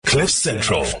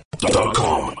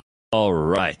CliffCentral.com. All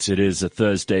right. It is a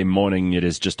Thursday morning. It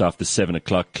is just after 7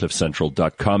 o'clock,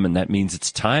 CliffCentral.com, and that means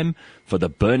it's time for the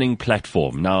burning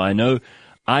platform. Now, I know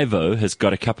Ivo has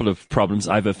got a couple of problems.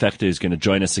 Ivo Factor is going to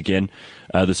join us again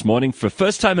this morning. For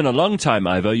first time in a long time,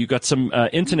 Ivo, you got some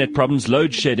internet problems.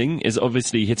 Load shedding is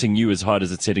obviously hitting you as hard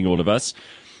as it's hitting all of us.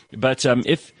 But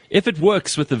if it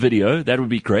works with the video, that would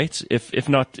be great. If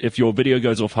not, if your video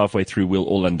goes off halfway through, we'll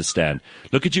all understand.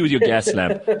 Look at you with your gas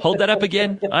lamp. Hold that up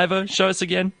again, Ivo. Show us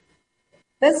again.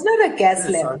 That's not a gas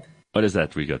lamp. What is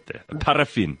that we got there? A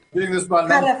paraffin. Doing this by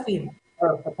Paraffin.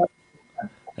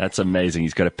 That's amazing.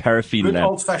 He's got a paraffin Good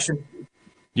lamp. old-fashioned.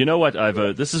 You know what,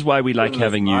 Ivo? This is why we like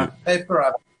having you. Paper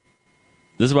up.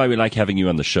 This is why we like having you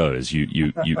on the show. Is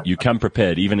you come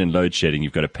prepared, even in load shedding.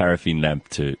 You've got a paraffin lamp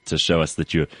to show us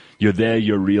that you're there,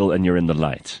 you're real, and you're in the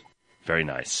light. Very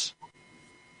nice.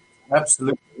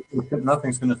 Absolutely,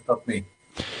 nothing's going to stop me.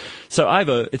 So,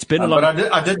 Ivo, it's been a long.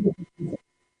 But I did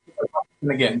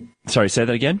again. Sorry, say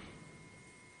that again.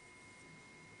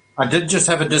 I did just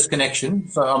have a disconnection,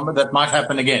 so that might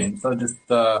happen again. So just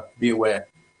be aware.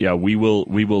 Yeah, we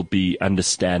will be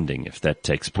understanding if that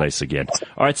takes place again.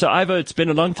 All right, so Ivo, it's been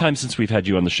a long time since we've had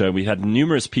you on the show. We had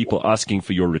numerous people asking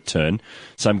for your return,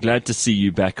 so I'm glad to see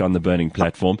you back on the burning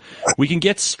platform. We can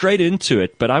get straight into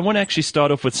it, but I want to actually start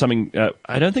off with something.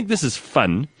 I don't think this is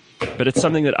fun, but it's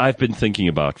something that I've been thinking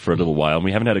about for a little while, and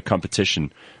we haven't had a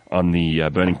competition on the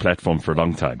burning platform for a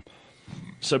long time.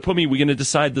 So, Pumi, we're going to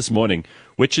decide this morning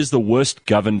which is the worst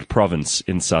governed province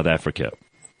in South Africa.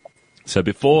 So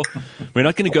we're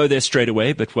not going to go there straight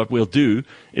away, but what we'll do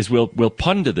is we'll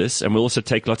ponder this, and we'll also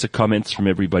take lots of comments from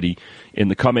everybody in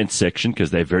the comments section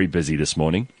because they're very busy this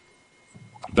morning.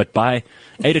 But by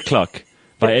 8 o'clock,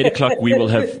 we will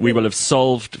have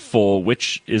solved for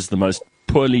which is the most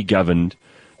poorly governed,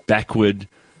 backward,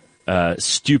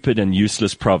 stupid and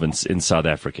useless province in South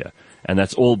Africa. And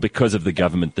that's all because of the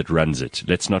government that runs it.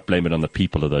 Let's not blame it on the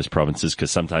people of those provinces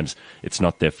because sometimes it's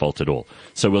not their fault at all.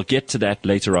 So we'll get to that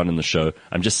later on in the show.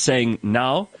 I'm just saying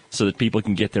now so that people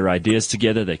can get their ideas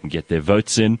together, they can get their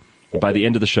votes in. By the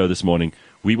end of the show this morning,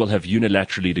 we will have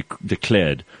unilaterally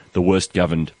declared the worst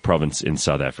governed province in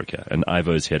South Africa. And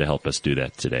Ivo is here to help us do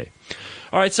that today.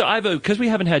 All right, so Ivo, because we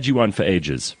haven't had you on for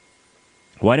ages,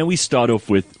 why don't we start off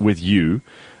with you?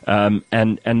 And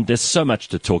there's so much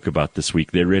to talk about this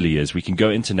week. There really is. We can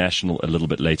go international a little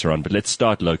bit later on, but let's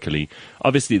start locally.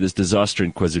 Obviously, there's disaster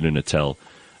in KwaZulu-Natal.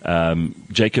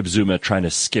 Jacob Zuma trying to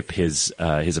skip his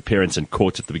appearance in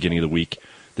court at the beginning of the week.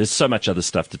 There's so much other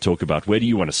stuff to talk about. Where do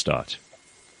you want to start?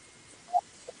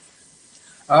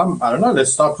 I don't know.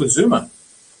 Let's start with Zuma.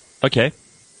 Okay.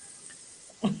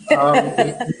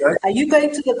 Are you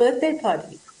going to the birthday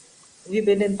party? Have you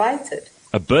been invited?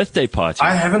 A birthday party?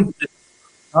 I haven't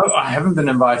been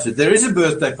invited. There is a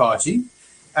birthday party,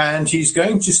 and he's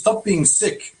going to stop being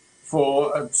sick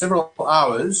for several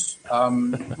hours,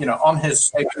 on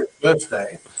his 80th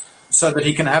birthday, so that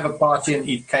he can have a party and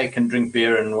eat cake and drink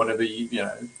beer and whatever, He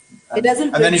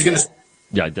doesn't. And then he's going to.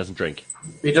 Yeah, he doesn't drink.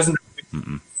 He doesn't.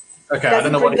 Mm-mm. Okay, I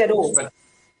don't know what at all.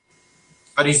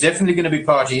 But he's definitely going to be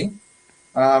partying.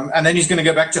 And then he's going to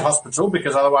go back to hospital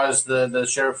because otherwise the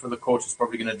sheriff of the court is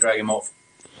probably going to drag him off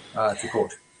to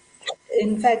court.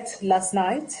 In fact, last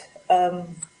night,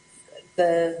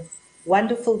 the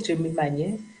wonderful Jimmy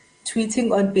Manye,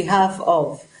 tweeting on behalf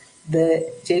of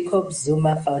the Jacob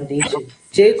Zuma Foundation,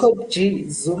 Jacob G.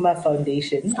 Zuma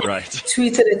Foundation, right,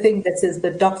 tweeted a thing that says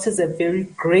the doctors have very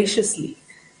graciously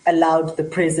allowed the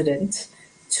president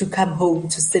to come home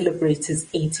to celebrate his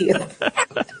 80th.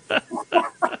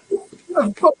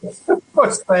 Of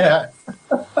course they have.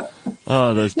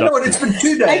 Oh, those you know what? It's been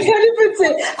 2 days. I can't even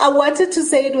say. I wanted to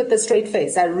say it with a straight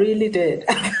face. I really did.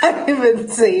 I can't even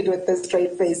say it with a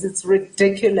straight face. It's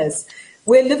ridiculous.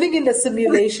 We're living in a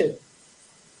simulation.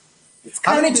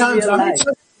 How many times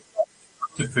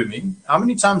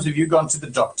have you gone to the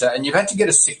doctor and you've had to get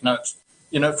a sick note,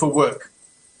 for work,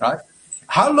 right?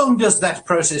 How long does that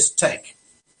process take?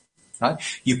 Right?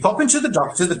 You pop into the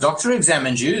doctor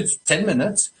examines you, it's 10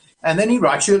 minutes, and then he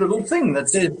writes you a little thing that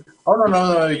says, oh,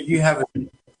 no, you have a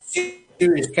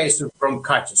serious case of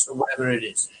bronchitis or whatever it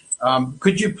is.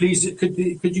 Could you please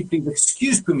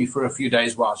excuse Pumi for a few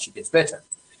days while she gets better?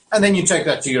 And then you take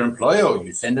that to your employer or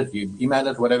you send it, you email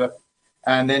it, whatever,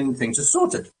 and then things are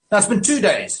sorted. Now, it's been 2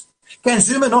 days. Can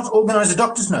Zuma not organize a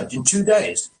doctor's note in 2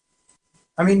 days?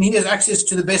 I mean, he has access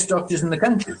to the best doctors in the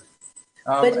country.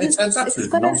 But it's absolutely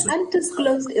got nonsense. an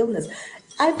undisclosed illness.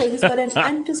 I think he's got an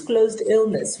undisclosed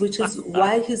illness, which is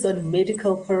why he's on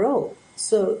medical parole.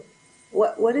 So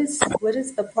what is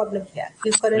the problem here?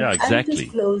 He's got an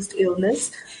undisclosed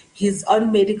illness. He's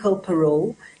on medical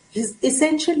parole. He's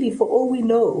essentially, for all we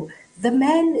know, the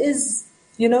man is,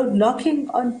 knocking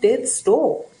on death's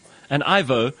door. And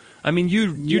Ivo, I mean,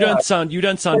 you Yeah. don't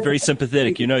sound very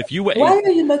sympathetic. If you were Why are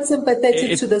you not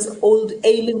sympathetic if- to this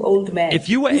ailing old man? if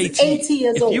you were He's 80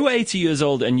 years if old. you were 80 years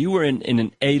old and you were in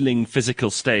an ailing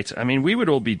physical state, I mean, we would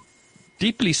all be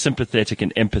deeply sympathetic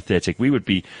and empathetic. We would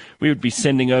be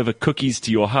sending over cookies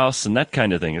to your house and that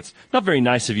kind of thing. It's not very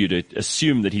nice of you to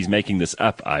assume that he's making this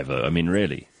up, Ivo. I mean,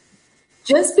 really.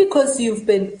 Just because you've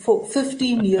been for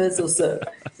 15 years or so.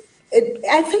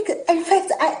 I think, in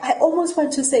fact, I almost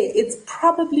want to say it's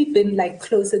probably been like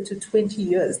closer to 20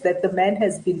 years that the man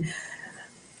has been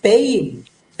baying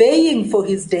for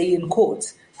his day in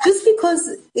court. Just because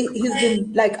he's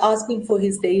been like asking for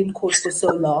his day in court for so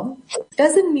long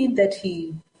doesn't mean that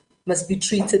he must be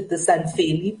treated this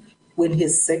unfairly when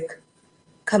he's sick.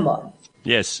 Come on.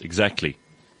 Yes, exactly.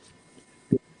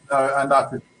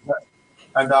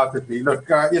 Undoubtedly. Look,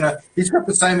 he's got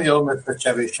the same illness that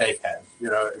Chevy Sheikh has.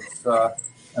 It's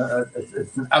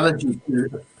an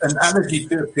allergy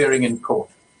to appearing in court.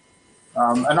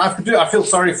 And I feel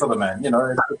sorry for the man.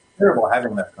 It's terrible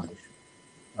having that condition.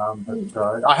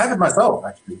 But I have it myself,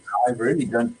 actually. I really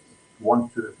don't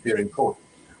want to appear in court.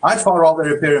 I'd far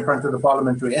rather appear in front of the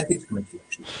Parliamentary Ethics Committee,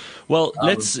 actually. Well,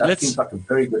 that seems like a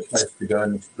very good place to go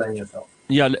and explain yourself.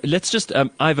 Yeah, let's just,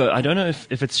 Ivo, I don't know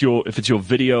if it's your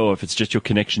video or if it's just your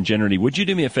connection generally. Would you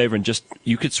do me a favor and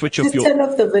you could switch off turn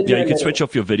off the video. Yeah, you could switch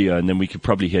off your video and then we could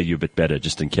probably hear you a bit better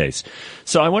just in case.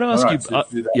 So I want to ask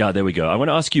you, yeah, there we go. I want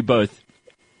to ask you both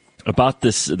about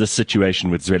this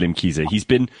situation with Zweli Mkhize. He's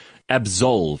been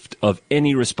absolved of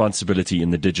any responsibility in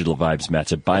the Digital Vibes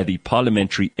matter by the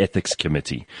Parliamentary Ethics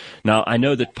Committee. Now, I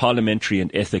know that parliamentary and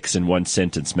ethics in one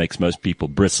sentence makes most people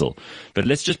bristle, but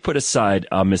let's just put aside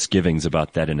our misgivings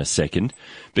about that in a second,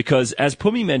 because as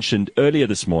Pumi mentioned earlier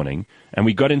this morning, and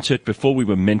we got into it before we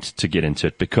were meant to get into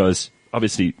it, because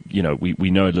obviously,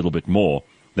 we know a little bit more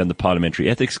than the Parliamentary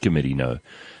Ethics Committee know.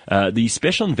 The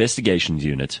Special Investigations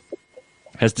Unit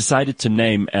has decided to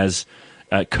name as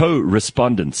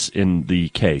co-respondents in the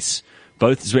case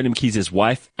both Zweli Mkhize's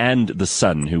wife and the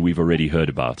son, who we've already heard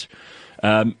about.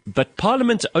 But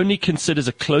Parliament only considers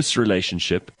a close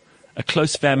relationship, a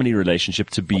close family relationship,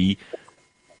 to be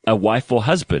a wife or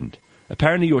husband.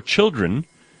 Apparently your children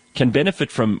can benefit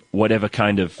from whatever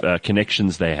kind of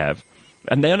connections they have,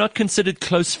 and they are not considered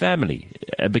close family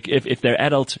if they're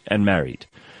adult and married.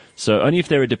 So only if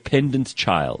they're a dependent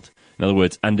child, in other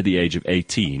words, under the age of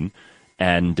 18,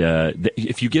 and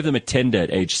if you give them a tender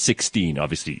at age 16,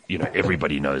 obviously,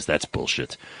 everybody knows that's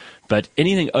bullshit. But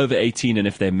anything over 18, and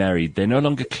if they're married, they're no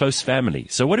longer close family.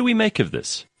 So what do we make of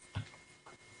this?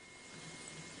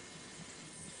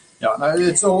 Yeah, no,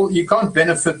 it's all, you can't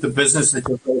benefit the business that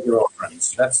your pleasure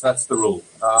friends. That's the rule.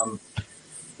 So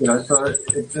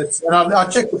it's and I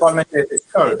checked the Parliamentary Ethics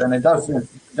Code, and it does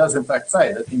in fact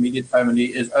say that the immediate family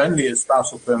is only a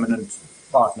spouse or permanent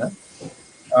partner,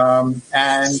 and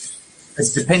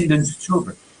it's dependent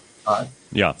children. Right?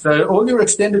 Yeah. So all your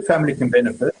extended family can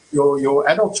benefit. Your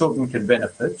adult children can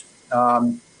benefit.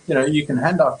 You can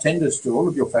hand out tenders to all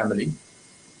of your family,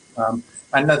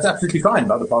 and that's absolutely fine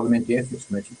by the Parliamentary Ethics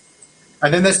Committee.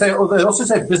 And then they also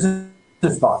say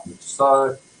business partners.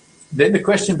 So then the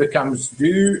question becomes: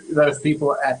 do those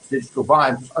people at Digital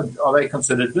Vibes are they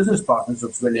considered business partners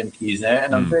of Zweli Mkhize?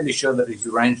 And I'm fairly sure that he's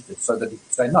arranged it so that he can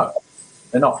say no,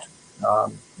 they're not.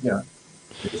 They're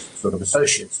just sort of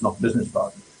associates, not business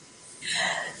partners.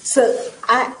 So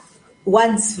not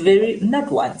once,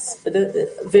 but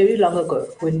very long ago,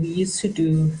 when we used to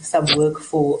do some work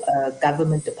for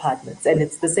government departments, and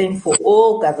it's the same for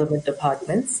all government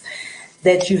departments,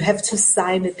 that you have to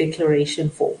sign a declaration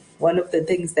form. One of the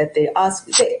things that they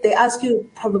ask you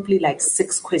probably like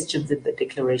 6 questions in the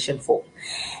declaration form.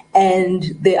 And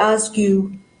they ask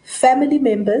you family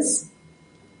members,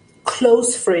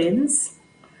 close friends,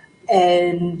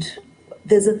 and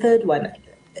there's a third one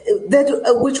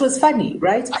which was funny,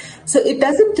 right? So it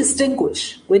doesn't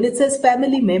distinguish when it says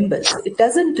family members. It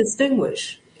doesn't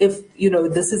distinguish if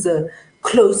this is a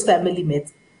close family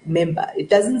member. It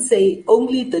doesn't say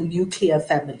only the nuclear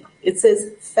family. It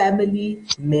says family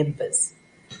members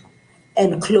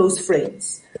and close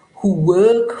friends who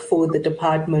work for the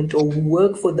department or who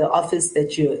work for the office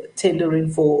that you're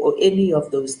tendering for, or any of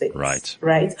those things.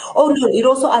 Right? Oh, no, it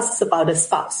also asks about a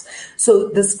spouse. So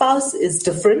the spouse is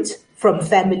different from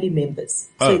family members.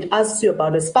 So it asks you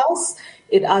about a spouse,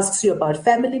 it asks you about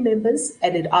family members,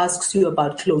 and it asks you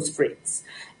about close friends.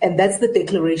 And that's the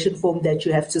declaration form that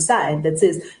you have to sign that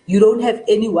says you don't have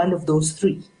any one of those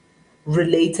 3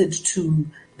 related to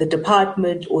the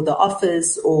department or the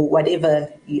office or whatever,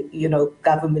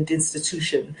 government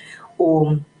institution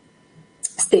or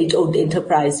state-owned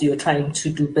enterprise you're trying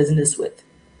to do business with.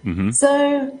 Mm-hmm.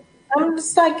 So I'm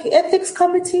just like, ethics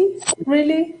committee,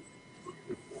 really?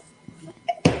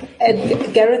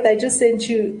 And Gareth, I just sent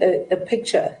you a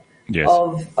picture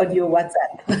on your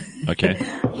WhatsApp. Okay.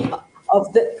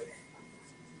 of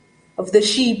the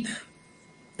sheep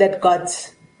that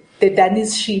got the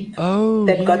Danny's sheep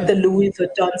got the Louis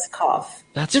Vuitton scarf.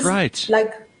 That's just right.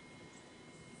 Like,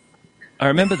 I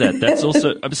remember that. That's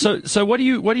also so. What do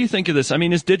you think of this? I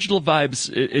mean, is Digital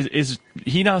Vibes is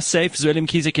he now safe? Zweli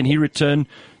Mkhize, can he return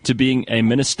to being a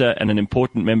minister and an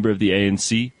important member of the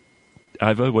ANC?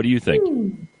 Ivo, what do you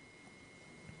think?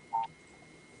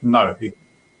 No, he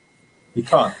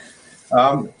can't.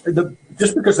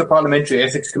 Just because the Parliamentary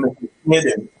Ethics Committee cleared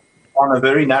him on a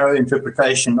very narrow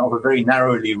interpretation of a very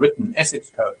narrowly written ethics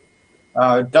code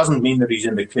doesn't mean that he's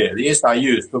in the clear. The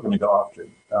SIU is still going to go after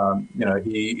him.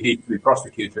 He needs to be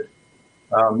prosecuted.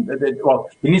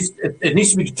 It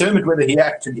needs to be determined whether he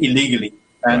acted illegally,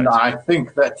 and I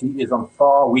think that he is on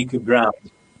far weaker ground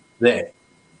there.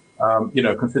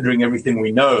 Considering everything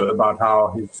we know about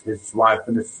how his wife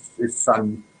and his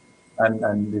son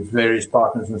and his various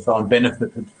partners and so on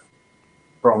benefited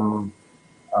from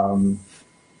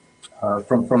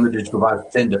the Digital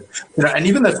Vibes tender. And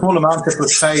even that small amount that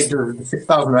was paid,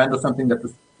 6,000 rand or something that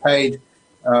was paid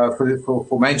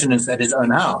for maintenance at his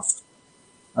own house.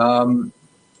 I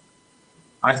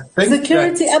think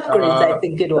security upgrades, I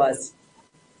think it was.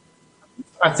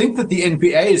 I think that the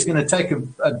NPA is going to take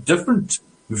a different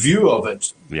view of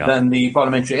it than the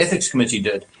Parliamentary Ethics Committee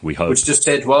did. We hope. Which just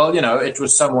said, well, it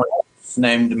was someone else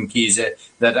named Mkhize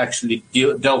that actually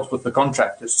dealt with the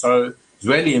contractors. So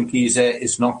Zweli Mkhize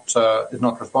is not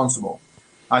responsible.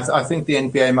 I think the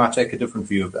NPA might take a different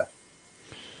view of that.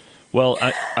 Well,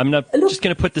 I'm just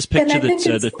going to put this picture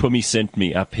that Pumi sent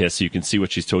me up here so you can see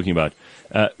what she's talking about.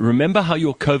 Remember how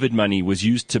your COVID money was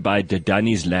used to buy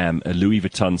Dadani's lamb a Louis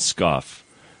Vuitton scarf?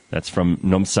 That's from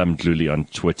Nomsam Dluli on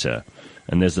Twitter.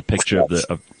 And there's a picture of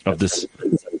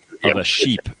a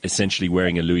sheep essentially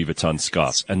wearing a Louis Vuitton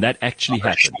scarf. And that actually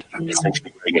happened.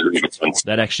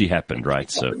 That actually happened,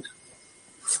 right? So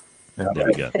there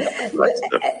we go.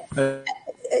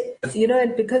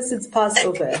 And because it's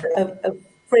Passover, a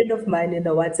friend of mine in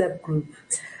a WhatsApp group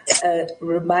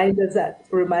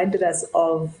reminded us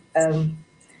of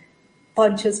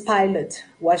Pontius Pilate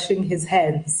washing his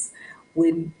hands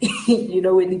when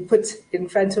when he put in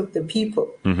front of the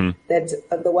people that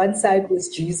on the one side was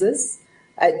Jesus.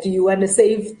 Do you want to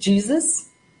save Jesus,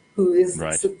 who is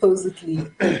supposedly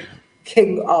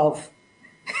king of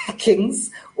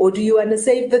kings, or do you want to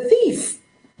save the thief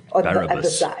on the other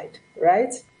side,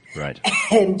 right? Right.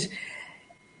 And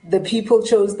the people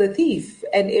chose the thief.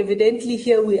 And evidently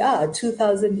here we are,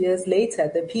 2,000 years later,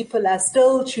 the people are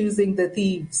still choosing the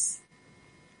thieves.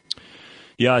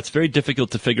 Yeah, it's very difficult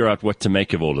to figure out what to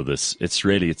make of all of this. It's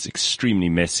extremely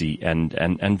messy and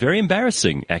very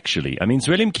embarrassing, actually. I mean,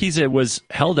 Zweli Mkhize was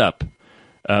held up.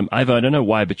 Ivo, I don't know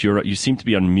why, but you seem to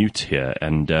be on mute here.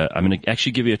 And I'm going to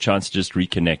actually give you a chance to just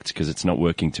reconnect because it's not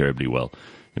working terribly well.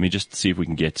 Let me just see if we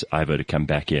can get Ivo to come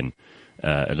back in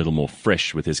a little more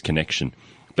fresh with his connection.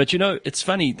 But, it's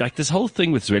funny, like this whole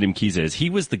thing with Zweli Mkhize is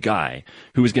he was the guy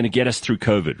who was going to get us through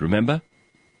COVID, remember?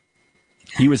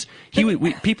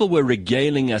 People were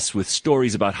regaling us with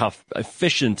stories about how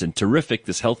efficient and terrific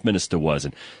this health minister was.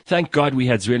 And thank God we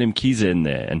had Zweli Mkhize in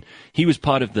there. And he was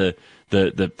part of the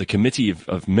committee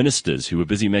of ministers who were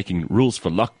busy making rules for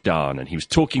lockdown. And he was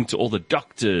talking to all the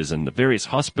doctors and the various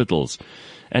hospitals.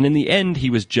 And in the end, he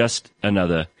was just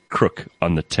another crook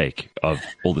on the take of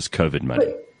all this COVID money.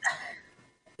 But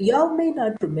y'all may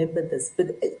not remember this,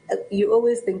 but you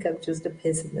always think I'm just a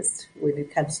pessimist when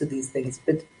it comes to these things.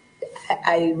 But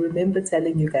I remember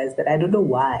telling you guys that I don't know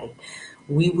why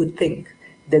we would think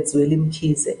that Zweli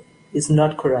Mkhize is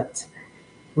not corrupt.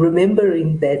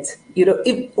 Remembering that,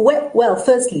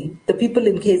 firstly, the people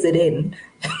in KZN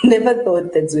never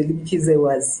thought that Zweli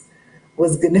Mkhize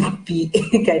was going to be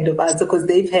any kind of answer because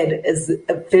they've had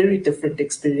a very different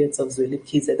experience of Zweli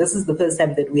Mkhize. This is the first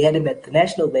time that we had him at the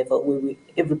national level where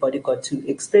everybody got to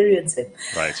experience him.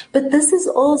 Right. But this is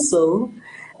also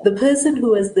the person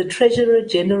who was the Treasurer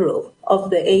General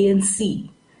of the ANC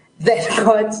that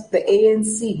got the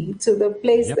ANC to the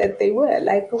place that they were.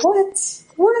 Like, what?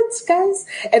 What, guys?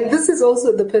 And this is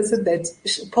also the person that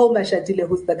Paul Mashatile,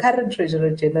 who's the current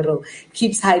Treasurer General,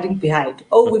 keeps hiding behind.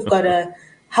 Oh, we've got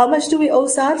how much do we owe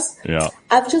SARS? Yeah.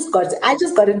 I just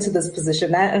got into this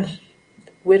position.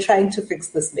 We're trying to fix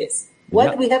this mess.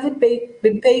 What, Yeah. we haven't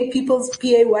been paying people's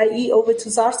PAYE over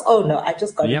to SARS? Oh no, I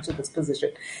just got Yep. into this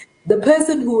position. The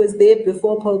person who was there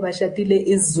before Paul Mashatile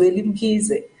is Zweli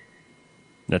Mkhize.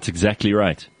 That's exactly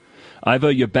right. Ivo,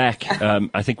 you're back.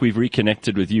 I think we've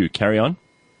reconnected with you. Carry on.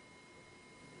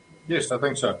 Yes, I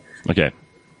think so. Okay.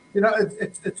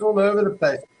 It's all over the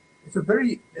place. It's a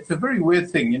very weird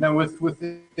thing, with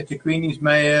eThekwini's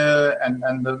mayor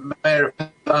and the mayor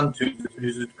of Plant,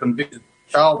 who's a convicted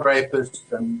child rapist,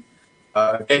 and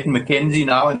Gaten McKenzie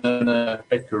now in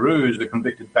Great Karoo, who's a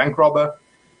convicted bank robber,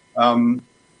 and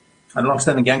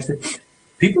long-standing gangster.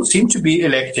 People seem to be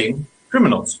electing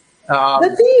criminals.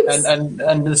 The thieves.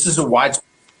 And this is a wide,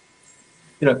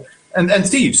 and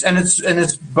thieves, and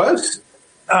it's both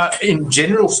in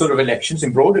general sort of elections,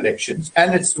 in broad elections,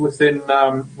 and it's within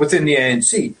the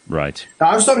ANC. Right.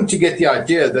 Now I'm starting to get the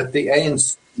idea that the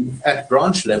ANC at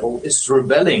branch level is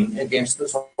rebelling against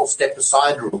this whole step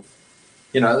aside rule.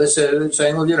 They're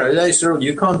saying, well, hey, Cyril,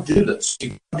 you can't do this.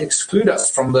 You can't exclude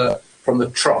us from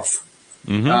the trough.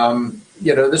 Mm-hmm.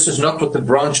 This is not what the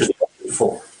branch is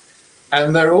for.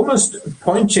 And they're almost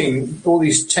pointing all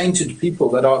these tainted people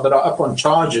that are up on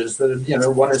charges.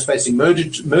 That one is facing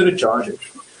murder charges.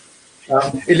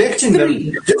 Electing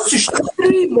Three. them just to show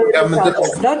Three murder government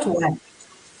charges, not one.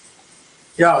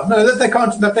 Yeah, no, that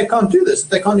they can't do this.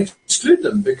 They can't exclude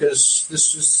them because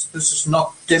this is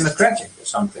not democratic or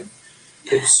something.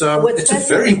 It's a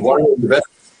very worrying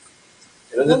development.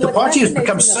 The party has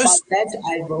become so.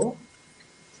 That,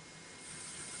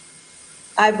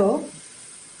 Ivo.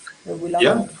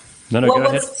 Yeah. No, go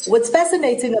ahead. What's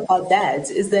fascinating about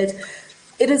that is that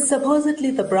it is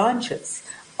supposedly the branches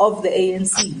of the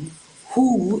ANC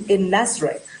who, in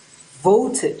Nasrec,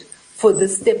 voted for the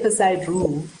step-aside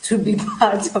rule to be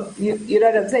part of, you know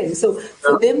what I'm saying? So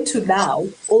for them to now,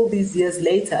 all these years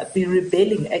later, be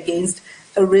rebelling against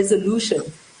a resolution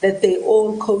that they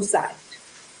all co-signed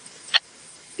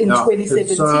in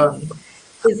 2017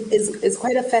 is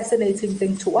quite a fascinating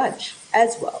thing to watch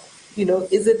as well.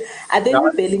 Are they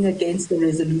rebelling against the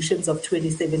resolutions of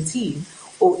 2017,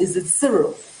 or is it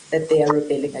Cyril that they are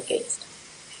rebelling against?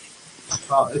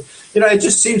 It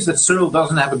just seems that Cyril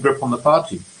doesn't have a grip on the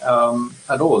party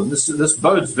at all. And this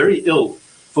bodes very ill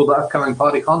for the upcoming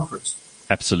party conference.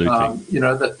 Absolutely.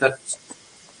 That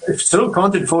if Cyril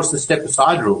can't enforce the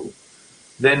step-aside rule,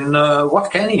 then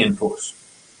what can he enforce?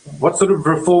 What sort of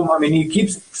reform? I mean, he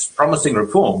keeps promising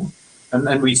reform,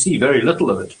 and we see very little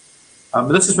of it.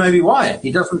 But this is maybe why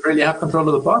he doesn't really have control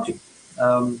of the party.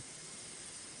 The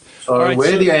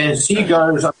ANC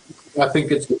goes, I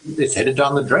think it's headed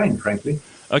down the drain, frankly.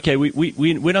 Okay,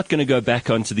 we're not going to go back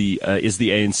onto the is the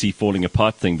ANC falling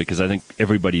apart thing, because I think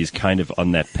everybody is kind of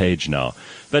on that page now.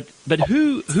 But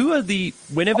who are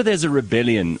whenever there's a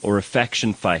rebellion or a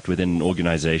faction fight within an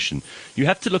organization, you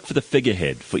have to look for the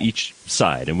figurehead for each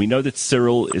side. And we know that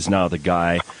Cyril is now the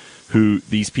guy who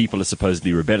these people are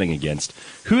supposedly rebelling against.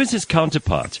 Who is his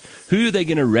counterpart? Who are they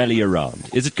going to rally around?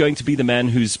 Is it going to be the man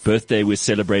whose birthday we're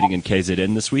celebrating in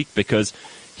KZN this week? Because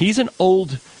he's an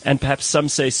old and perhaps some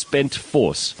say spent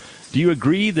force. Do you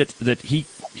agree that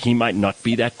he might not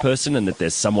be that person and that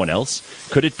there's someone else?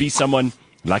 Could it be someone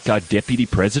like our deputy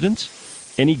president?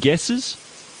 Any guesses?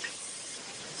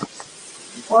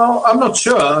 Well, I'm not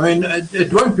sure. I mean,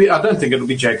 it won't be. I don't think it'll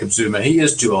be Jacob Zuma. He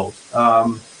is too old.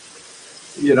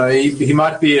 He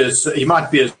might be a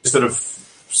sort of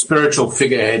spiritual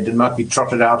figurehead and might be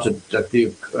trotted out at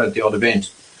the odd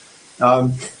event.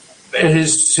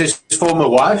 His former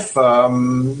wife,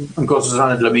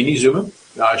 Nkosazana Dlamini Zuma,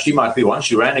 she might be one.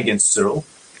 She ran against Cyril,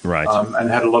 right, and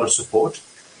had a lot of support.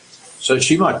 So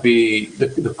she might be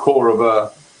the core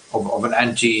of an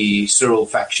anti-Cyril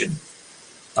faction.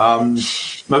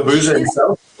 Mabuza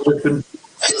himself would have been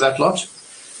that lot.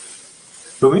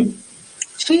 Bumi?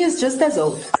 She is just as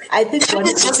old. I think one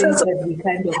of the things that we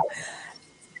kind of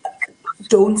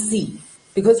don't see,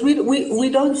 because we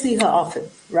don't see her often,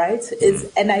 right?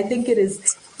 And I think it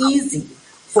is easy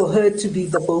for her to be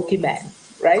the bogeyman,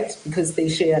 right? Because they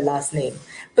share a last name.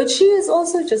 But she is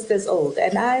also just as old.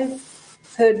 And I've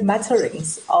heard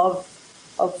mutterings of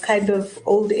kind of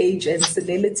old age and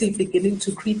senility beginning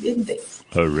to creep in there.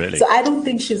 Oh, really? So I don't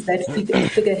think she's that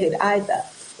figurehead either,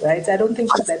 right? I don't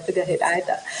think she's that figurehead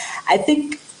either. I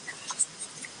think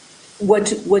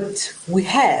what we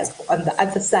have on the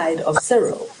other side of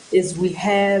Cyril is we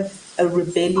have a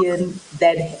rebellion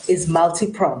that is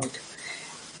multi-pronged.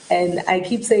 And I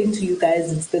keep saying to you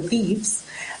guys, it's the thieves,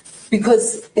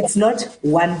 because it's not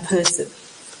one person.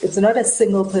 It's not a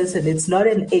single person. It's not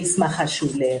an Ace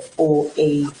Mahashule or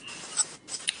a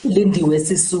Lindiwe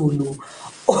Sisulu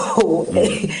Oh,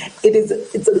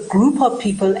 it's a group of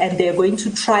people, and they're going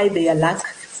to try their luck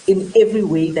in every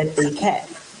way that they can.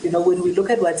 When we look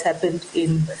at what's happened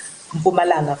in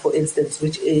Mpumalanga, for instance,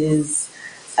 which is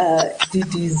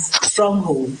Didi's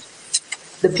stronghold,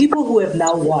 the people who have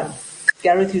now won.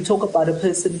 Gareth, you talk about a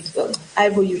person,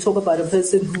 Ivor, you talk about a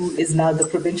person who is now the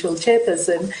provincial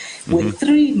chairperson with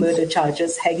 3 murder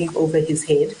charges hanging over his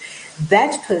head.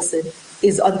 That person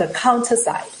is on the counter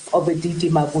side of a Didi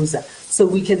Mabuza. So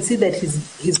we can see that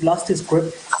he's lost his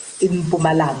grip in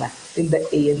Mpumalanga, in the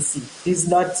ANC. He's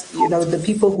not, the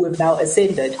people who have now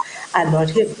ascended are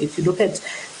not him. If you look at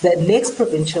the next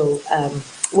provincial,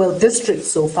 district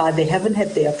so far, they haven't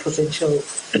had their provincial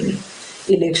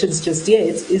elections just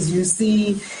yet, is you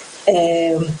see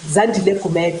Zandile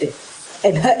Kumete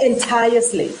and her entire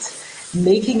slate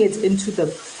making it into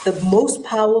the most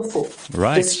powerful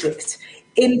district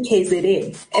in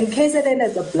KZN. And KZN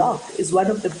as a bloc is one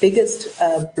of the biggest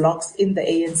blocs in the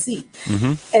ANC.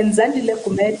 And Zandile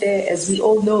Kumete, as we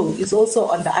all know, is also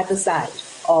on the other side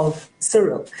of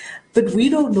Cyril. But we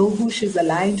don't know who she's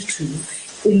aligned to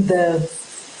in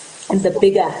the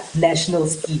bigger national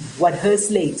scheme, what her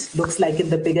slate looks like in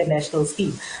the bigger national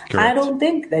scheme. Correct. I don't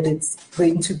think that it's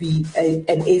going to be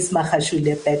an Ace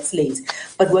Mahashule bad slate.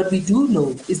 But what we do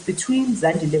know is between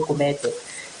Zandile Kumete,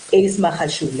 Ace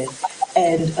Mahashule,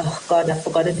 and, I've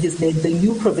forgotten his name, the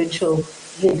new provincial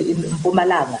head in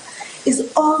Mpumalanga,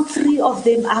 is all 3 of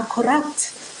them are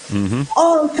corrupt.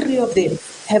 All 3 of them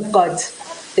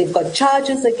they've got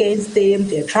charges against them,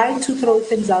 they're trying to throw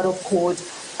things out of court.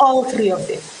 All 3 of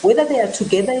them, whether they are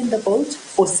together in the boat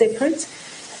or separate,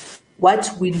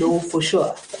 what we know for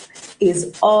sure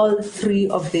is all 3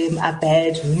 of them are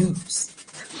bad news.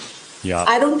 Yeah.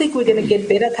 I don't think we're going to get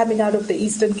better coming out of the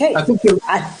Eastern Cape. I think you're,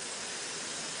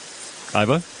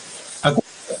 Ivo? I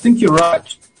think you're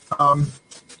right.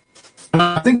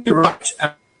 I think you're right.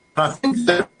 And I think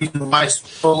the reason why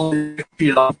Paul is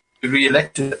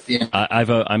re-elected at the end.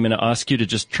 Ivo, I'm going to ask you to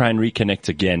just try and reconnect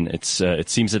again. It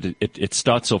seems that it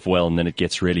starts off well and then it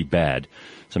gets really bad.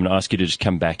 So I'm going to ask you to just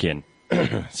come back in.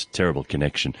 It's a terrible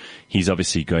connection. He's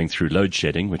obviously going through load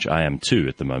shedding, which I am too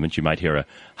at the moment. You might hear a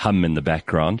hum in the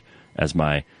background as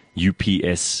my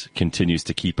UPS continues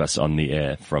to keep us on the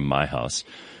air from my house.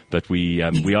 But we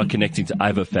are connecting to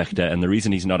Ivo Vegter, and the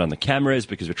reason he's not on the camera is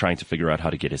because we're trying to figure out how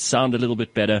to get his sound a little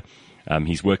bit better.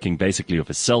 He's working basically off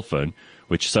his cell phone,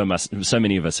 which so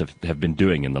many of us have been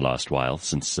doing in the last while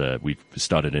since we've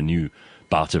started a new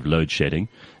bout of load shedding,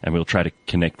 and we'll try to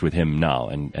connect with him now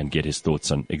and get his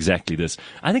thoughts on exactly this.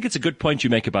 I think it's a good point you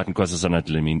make about Nkosazana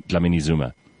Dlamini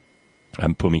Zuma,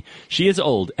 Pumi. She is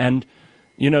old, and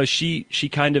she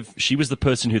was the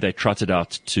person who they trotted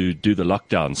out to do the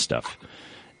lockdown stuff,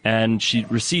 and she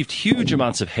received huge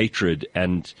amounts of hatred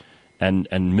and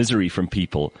misery from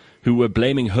people who were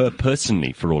blaming her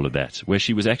personally for all of that, where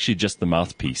she was actually just the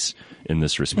mouthpiece in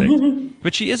this respect.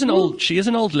 But she is an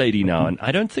old lady now, and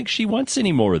I don't think she wants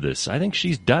any more of this. I think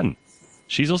she's done.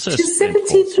 She's also she's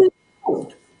 73 years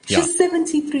old. She's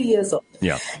 73 years old.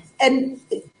 Yeah. And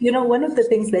one of the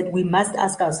things that we must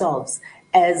ask ourselves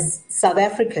as South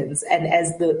Africans and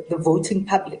as the voting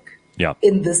public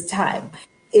in this time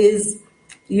is,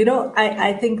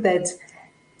 I think that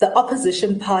the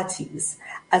opposition parties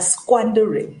are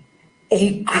squandering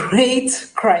a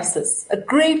great crisis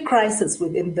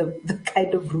within the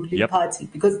kind of ruling party,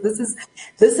 because this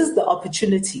is the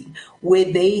opportunity where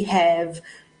they have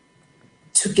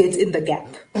to get in the gap,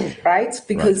 right?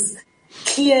 Because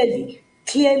clearly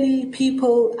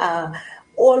people are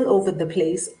all over the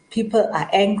place. People are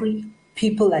angry.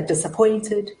 People are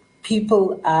disappointed.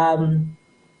 People are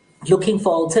looking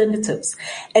for alternatives.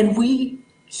 And we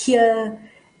hear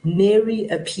nary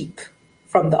a peep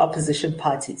from the opposition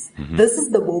parties. This is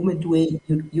the moment where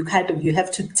you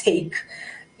have to take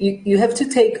the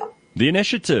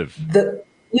initiative.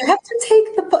 You have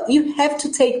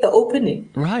to take the opening.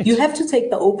 Right. You have to take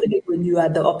the opening when you are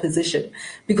the opposition,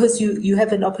 because you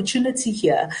have an opportunity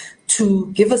here to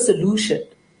give a solution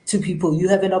to people. You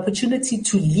have an opportunity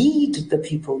to lead the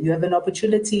people. You have an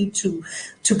opportunity to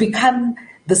become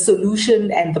the solution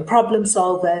and the problem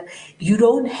solver. You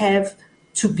don't have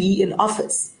to be in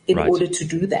office in order to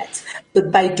do that.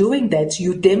 But by doing that,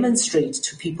 you demonstrate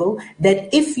to people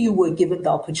that if you were given the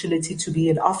opportunity to be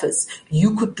in office,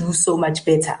 you could do so much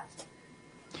better.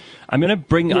 I'm going to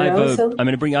bring Ivo. I'm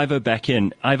going to bring Ivo back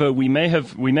in. Ivo, we may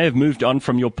have moved on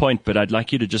from your point, but I'd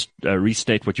like you to just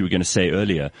restate what you were going to say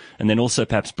earlier, and then also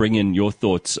perhaps bring in your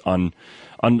thoughts on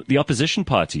the opposition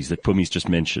parties that Pumi's just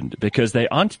mentioned, because they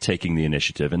aren't taking the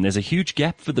initiative, and there's a huge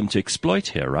gap for them to exploit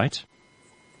here, right?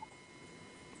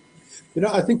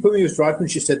 I think Pumi was right when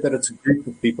she said that it's a group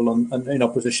of people in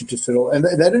opposition to Cyril, and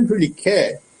they don't really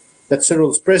care that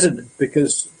Cyril's president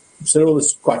because Cyril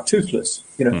is quite toothless.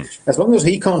 As long as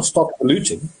he can't stop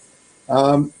polluting,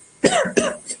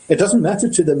 it doesn't matter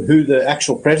to them who the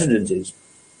actual president is.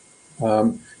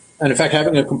 And in fact,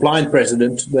 having a compliant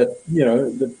president that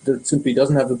simply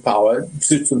doesn't have the power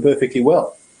suits them perfectly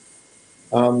well.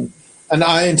 And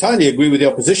I entirely agree with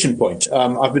the opposition point.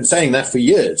 I've been saying that for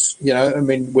years.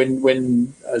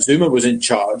 When Zuma was in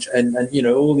charge and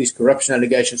all these corruption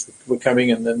allegations were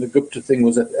coming and then the Gupta thing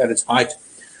was at its height,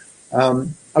 I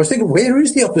was thinking, where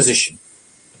is the opposition?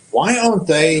 Why aren't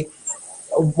they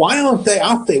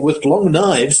out there with long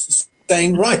knives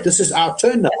saying, right, this is our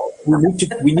turn now. We need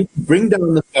to bring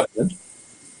down the government,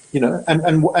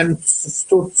 and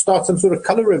start some sort of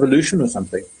color revolution or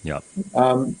something. Yeah.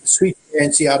 Sweep the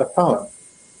ANC out of power.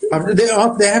 There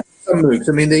have some moves.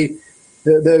 I mean,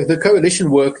 the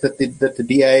coalition work that the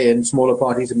DA and smaller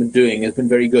parties have been doing has been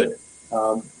very good,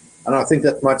 and I think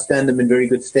that might stand them in very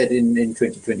good stead in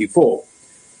 2024.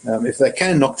 If they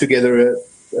can knock together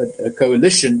a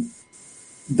coalition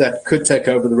that could take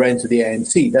over the reins of the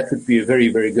ANC, that would be a very,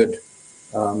 very good.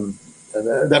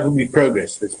 That would be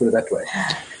progress. Let's put it that way.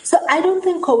 So I don't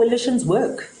think coalitions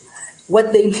work.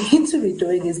 What they need to be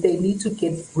doing is they need to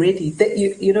get ready.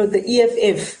 The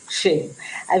EFF, shame.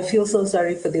 I feel so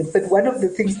sorry for them. But one of the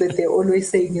things that they're always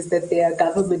saying is that they are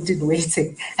government in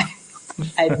waiting.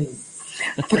 I mean,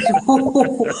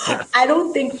 I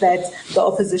don't think that the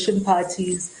opposition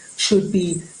parties should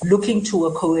be looking to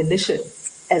a coalition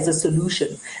as a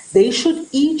solution. They should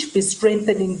each be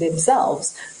strengthening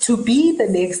themselves to be the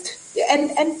next.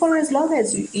 And for as long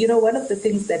as, one of the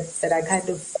things that I kind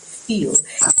of feel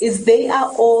is they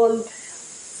are all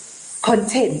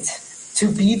content to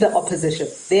be the opposition.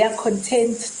 They are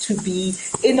content to be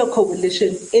in a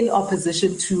coalition, in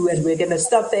opposition to, and we're going to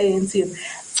stop the ANC.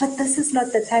 But this is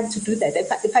not the time to do that.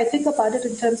 If I think about it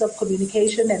in terms of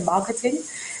communication and marketing,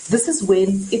 this is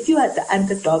when, if you are the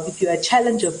underdog, if you're a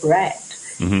challenger brand,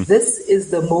 this is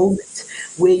the moment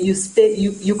where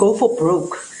you go for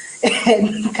broke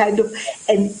and kind of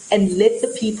and let the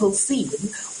people see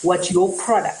what your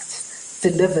product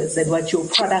delivers and what your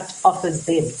product offers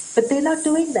them. But they're not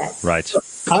doing that. Right.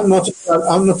 I'm not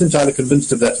entirely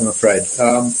convinced of that, I'm afraid.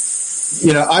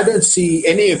 I don't see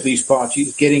any of these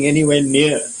parties getting anywhere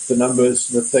near the numbers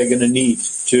that they're going to need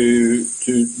to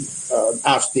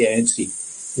oust the ANC,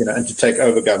 and to take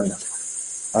over government.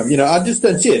 I just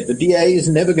don't see it. The DA is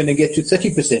never going to get to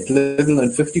 30%, let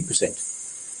alone 50%.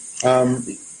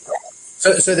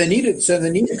 So they need it. So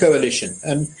they need a coalition,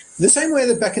 and the same way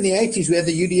that back in the 80s we had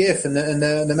the UDF and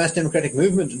the Mass Democratic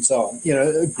Movement and so on.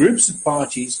 Groups of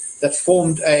parties that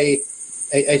formed a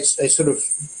sort of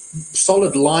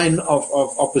solid line of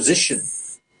opposition.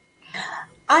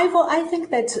 Ivor, I think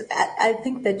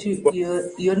that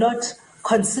you're not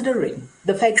considering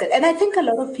the fact that, and I think a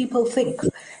lot of people think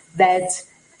that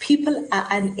people are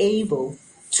unable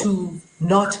to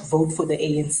not vote for the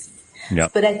ANC. Yeah.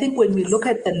 But I think when we look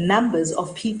at the numbers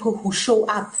of people who show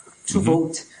up to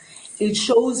vote, it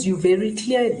shows you very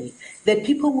clearly that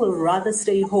people will rather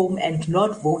stay home and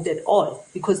not vote at all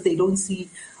because they don't see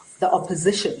the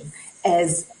opposition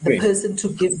as the person to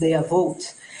give their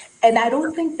vote. And I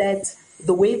don't think that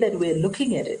the way that we're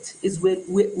looking at it is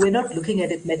we're not looking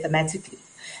at it mathematically.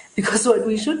 Because what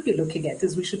we should be looking at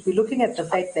is we should be looking at the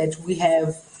fact that we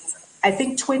have, I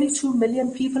think, 22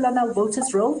 million people on our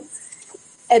voters' roll,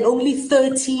 and only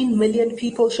 13 million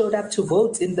people showed up to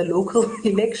vote in the local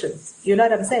elections. You know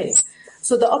what I'm saying?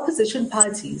 So the opposition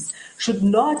parties should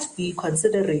not be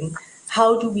considering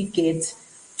how do we get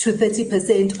to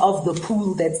 30% of the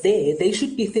pool that's there. They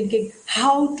should be thinking,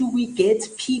 how do we get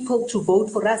people to vote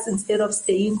for us instead of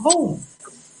staying home?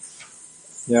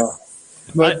 Yeah.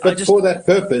 But for that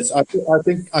purpose, I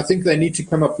think they need to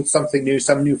come up with something new,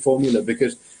 some new formula,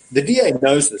 because the DA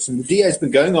knows this, and the DA has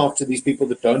been going after these people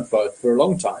that don't vote for a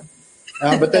long time,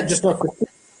 but they're just not.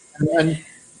 And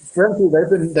frankly,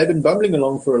 they've been bumbling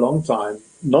along for a long time,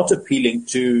 not appealing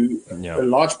to a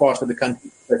large part of the country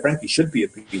they frankly should be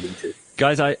appealing to.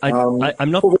 Guys,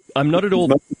 I'm not at all.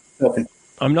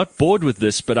 I'm not bored with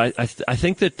this, but I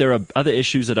think that there are other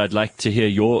issues that I'd like to hear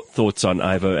your thoughts on,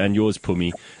 Ivo, and yours,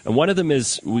 Pumi. And one of them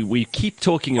is we keep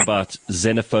talking about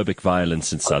xenophobic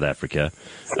violence in South Africa.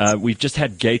 We've just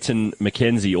had Gayton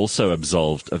McKenzie also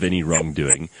absolved of any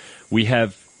wrongdoing. We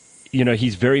have,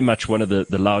 he's very much one of the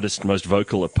loudest, most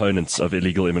vocal opponents of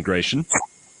illegal immigration.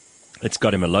 It's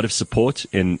got him a lot of support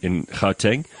in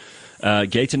Gauteng.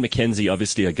 Gayton McKenzie,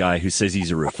 obviously a guy who says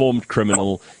he's a reformed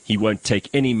criminal. He won't take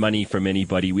any money from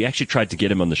anybody. We actually tried to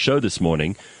get him on the show this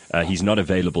morning. He's not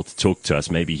available to talk to us.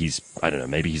 Maybe I don't know,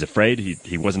 maybe he's afraid.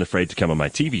 He wasn't afraid to come on my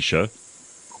TV show.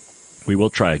 We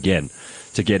will try again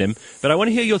to get him. But I want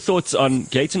to hear your thoughts on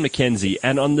Gayton McKenzie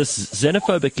and on this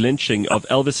xenophobic lynching of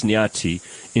Elvis Nyati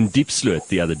in Diepsloot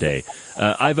the other day.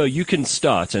 Ivo, you can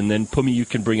start, and then Pumi, you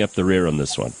can bring up the rear on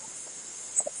this one.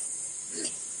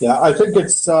 Yeah, I think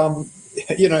it's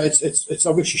it's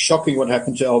obviously shocking what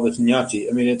happened to Elvis Nyati.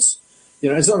 I mean, it's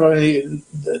not only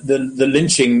the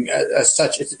lynching as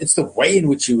such; it's the way in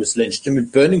which he was lynched. I mean,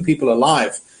 burning people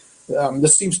alive.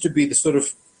 This seems to be the sort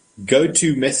of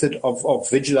go-to method of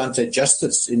vigilante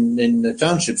justice in the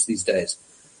townships these days.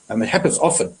 It happens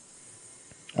often.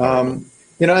 And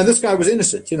this guy was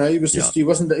innocent. He was he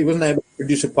wasn't able to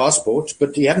produce a passport,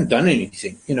 but he hadn't done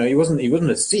anything. He wasn't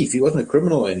a thief. He wasn't a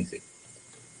criminal or anything.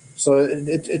 So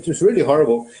it was really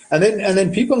horrible. And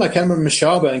then people like Cameron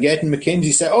Mashaba and Gayton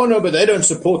McKenzie say, "Oh no, but they don't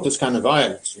support this kind of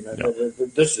violence."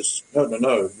 This is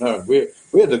no.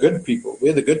 We're the good people.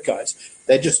 We're the good guys.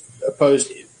 They just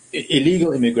opposed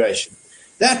illegal immigration.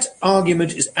 That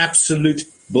argument is absolute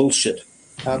bullshit.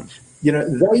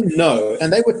 They know,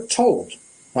 and they were told,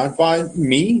 right, by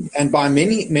me and by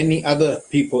many other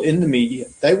people in the media.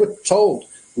 They were told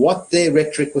what their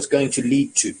rhetoric was going to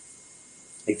lead to.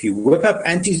 If you whip up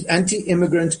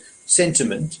anti-immigrant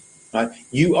sentiment, right,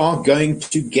 you are going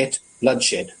to get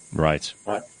bloodshed. Right.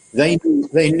 Right. They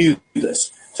knew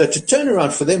this. So to turn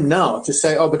around for them now to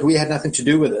say, "Oh, but we had nothing to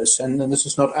do with this, and this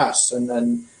is not us," and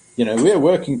we're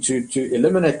working to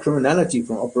eliminate criminality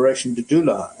from Operation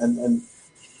Dudula, and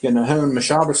Herman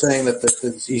Mashaba saying that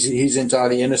he's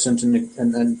entirely innocent,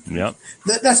 and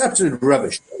that's absolute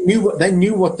rubbish. They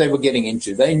knew what they were getting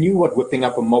into. They knew what whipping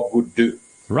up a mob would do.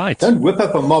 Right. Don't whip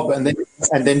up a mob and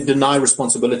then deny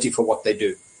responsibility for what they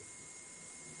do.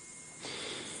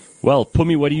 Well,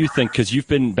 Pumi, what do you think? Because you've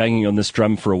been banging on this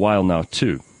drum for a while now,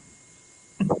 too.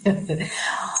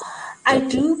 I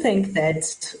do think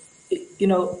that,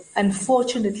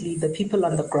 unfortunately, the people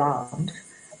on the ground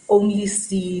only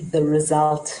see the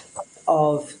result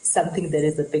of something that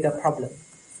is a bigger problem.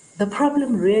 The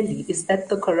problem really is that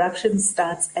the corruption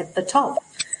starts at the top.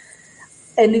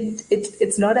 And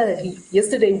it's not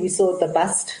yesterday we saw the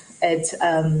bust at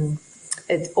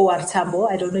OR Tambo.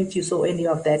 I don't know if you saw any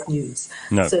of that news.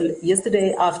 No. So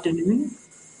yesterday afternoon,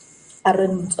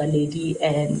 Aaron Valedi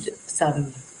and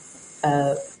some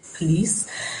police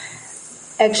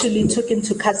actually took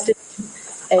into custody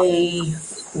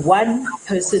one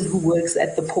person who works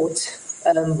at the port,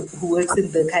 who works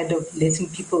in the kind of letting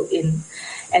people in.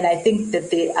 And I think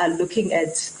that they are looking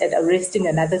at arresting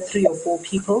another 3 or 4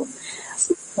 people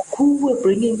who were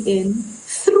bringing in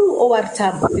through OR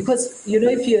Tambo, because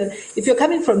if you're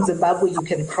coming from Zimbabwe, you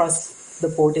can cross the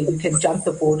border, you can jump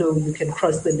the border, or you can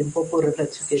cross the Limpopo River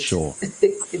to get sure.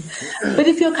 But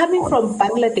if you're coming from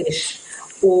Bangladesh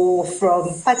or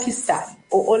from Pakistan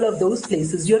or all of those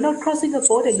places, you're not crossing a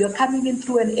border, you're coming in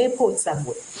through an airport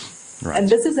somewhere. Right. And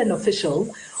this is an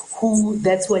official who,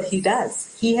 that's what he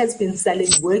does. He has been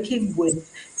working with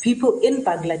people in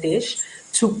Bangladesh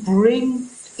to bring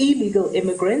illegal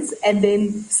immigrants and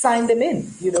then sign them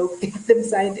in, get them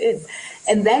signed in.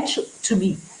 And that, to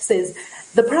me, says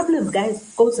the problem, guys,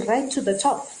 goes right to the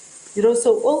top.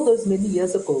 So all those many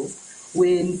years ago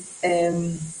when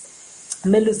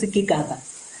Melusi Gigaba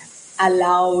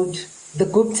allowed the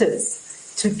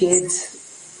Guptas to get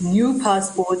new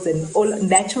passports and all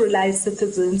naturalized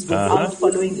citizens without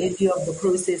following any of the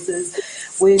processes.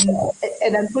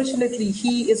 And unfortunately,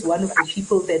 he is one of the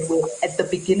people that were at the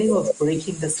beginning of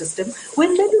breaking the system.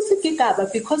 When Melusi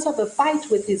Gigaba, because of a fight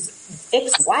with his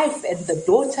ex-wife and the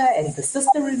daughter and the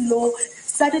sister-in-law,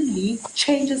 suddenly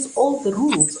changes all the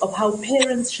rules of how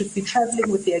parents should be traveling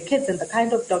with their kids and the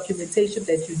kind of documentation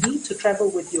that you need to travel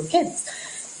with your kids.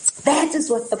 That is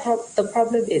what the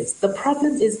problem is. The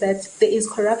problem is that there is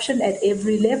corruption at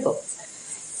every level.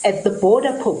 At the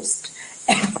border post,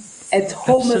 at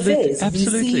home affairs.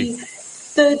 Absolutely. We see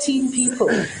 13 people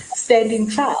standing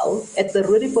trial at the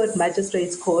Roodepoort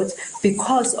Magistrates Court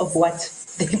because of what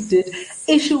they did,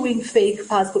 issuing fake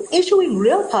passports, issuing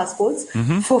real passports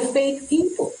for fake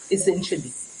people,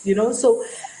 essentially. So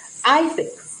I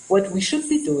think what we should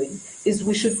be doing is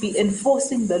we should be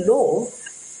enforcing the law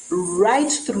right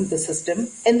through the system,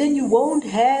 and then you won't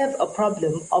have a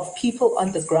problem of people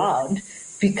on the ground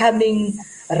becoming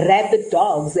rabid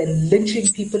dogs and lynching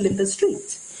people in the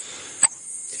street.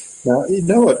 Now, you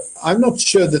know what? I'm not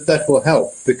sure that will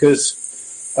help, because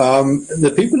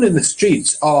the people in the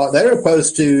streets they're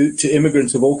opposed to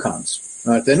immigrants of all kinds.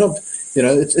 Right? They're not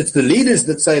It's the leaders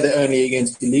that say they're only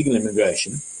against illegal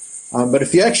immigration. But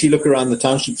if you actually look around the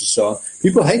townships and so on,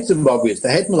 people hate Zimbabweans.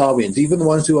 They hate Malawians, even the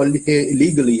ones who are here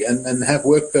illegally and have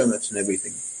work permits and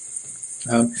everything.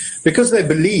 Because they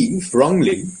believe,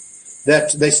 wrongly,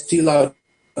 that they steal our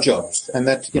jobs. And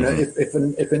that,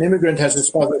 if an immigrant has a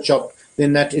spaza shop,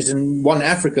 then that is in one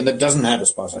African that doesn't have a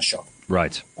spaza shop.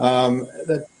 Right.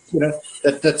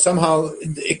 That somehow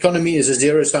the economy is a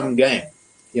zero-sum game.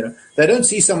 They don't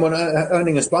see someone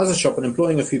owning a spaza shop and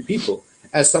employing a few people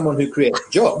as someone who creates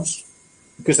jobs,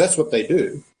 because that's what they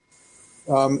do.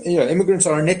 Immigrants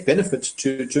are a net benefit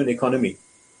to an economy,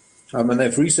 and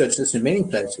they've researched this in many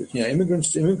places.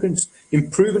 Immigrants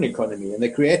improve an economy and they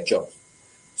create jobs.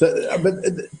 So, but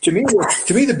to me,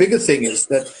 the bigger thing is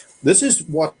that this is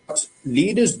what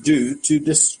leaders do to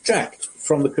distract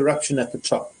from the corruption at the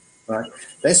top. Right?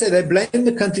 They say they blame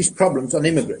the country's problems on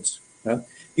immigrants. Right?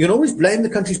 You can always blame the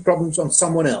country's problems on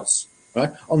someone else,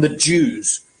 right? On the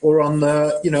Jews or on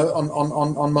the,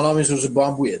 on Malawians or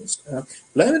Zimbabweans.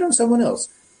 Blame it on someone else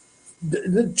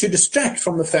to distract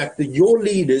from the fact that your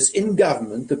leaders in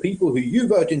government, the people who you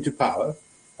vote into power,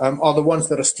 are the ones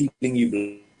that are stealing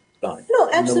you blind. No,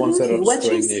 absolutely. And the ones that are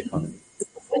destroying the economy.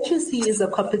 What you see is a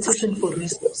competition for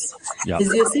resource. Yeah.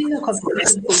 Is you're seeing a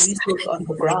competition for resource on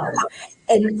the ground,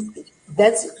 and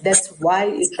that's why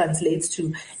it translates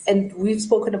to. And we've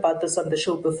spoken about this on the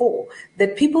show before,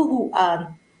 that people who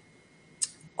are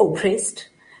oppressed,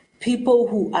 people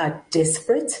who are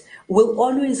desperate, will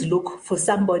always look for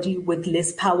somebody with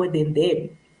less power than them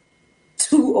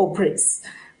to oppress.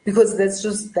 Because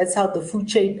that's how the food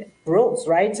chain rolls,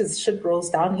 right? Shit rolls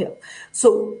downhill.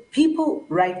 So people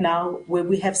right now, where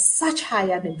we have such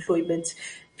high unemployment,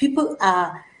 people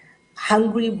are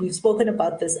hungry. We've spoken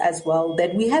about this as well,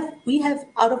 that we have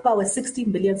out of our 60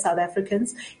 million South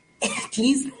Africans, at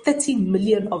least 30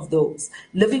 million of those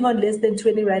living on less than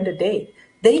 20 rand a day.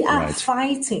 They are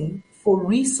fighting for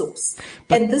resource,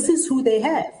 and this is who they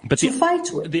have to fight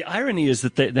with. The irony is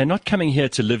that they're not coming here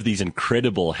to live these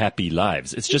incredible, happy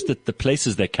lives. It's just that the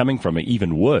places they're coming from are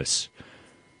even worse.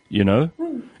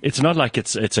 It's not like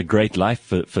it's a great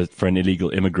life for an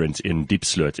illegal immigrant in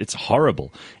Diepsloot. It's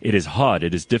horrible. It is hard.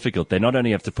 It is difficult. They not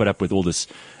only have to put up with all this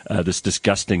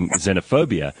disgusting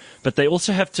xenophobia, but they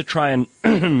also have to try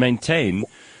and maintain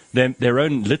their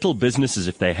own little businesses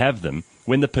if they have them.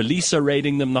 When the police are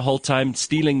raiding them the whole time,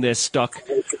 stealing their stock,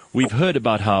 we've heard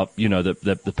about how,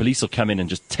 the police will come in and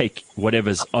just take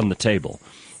whatever's on the table.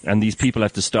 And these people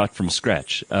have to start from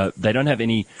scratch. They don't have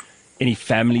any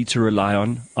family to rely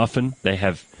on often. They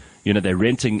have, they're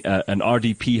renting an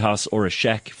RDP house or a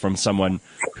shack from someone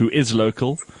who is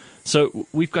local. So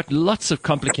we've got lots of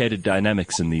complicated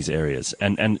dynamics in these areas,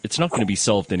 and it's not going to be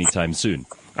solved anytime soon.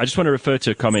 I just want to refer to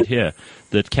a comment here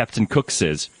that Captain Cook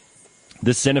says,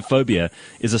 this xenophobia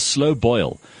is a slow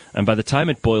boil, and by the time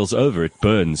it boils over, it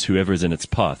burns whoever is in its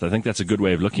path. I think that's a good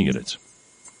way of looking at it.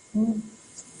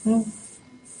 Yeah,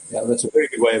 that's a very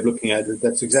good way of looking at it.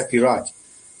 That's exactly right.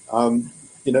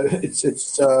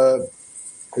 It's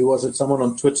who was it? Someone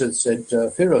on Twitter said,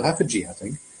 Feral Haffajee, I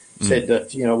think, said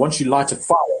that, once you light a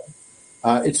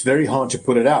fire, it's very hard to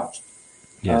put it out.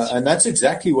 Yes. And that's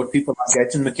exactly what people like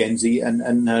Gayton McKenzie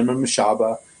and Herman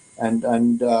Mashaba and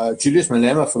Julius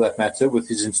Malema, for that matter, with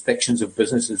his inspections of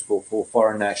businesses for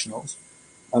foreign nationals,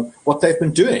 what they've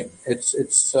been doing.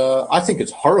 I think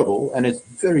it's horrible, and it's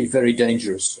very, very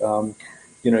dangerous. You're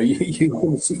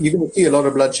going to see a lot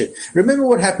of bloodshed. Remember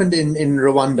what happened in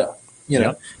Rwanda.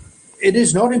 It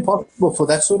is not impossible for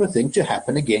that sort of thing to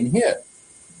happen again here.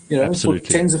 Absolutely.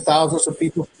 For tens of thousands of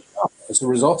people as a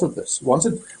result of this. Once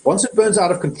it burns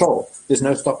out of control, there's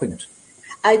no stopping it.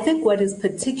 I think what is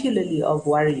particularly of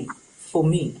worry for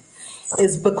me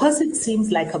is because it seems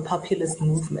like a populist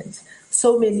movement,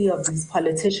 so many of these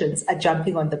politicians are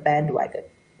jumping on the bandwagon,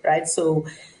 right? So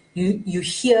you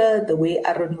hear the way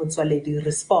Aaron Motsoaledi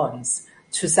responds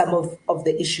to some of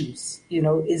the issues,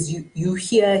 is you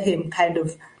hear him kind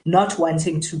of not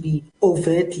wanting to be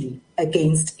overtly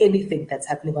against anything that's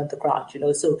happening on the ground,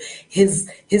 so his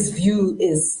view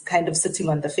is kind of sitting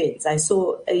on the fence. I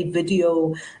saw a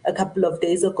video a couple of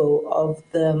days ago of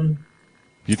the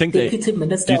Deputy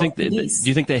Minister of Police. Do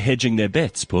you think they're hedging their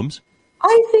bets, Pums?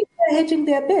 I think they're hedging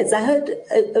their bets.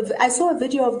 I saw a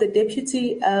video of the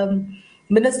Deputy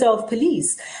Minister of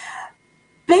Police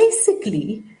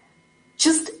basically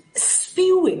just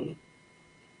spewing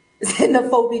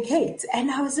xenophobic hate.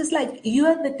 And I was just like, you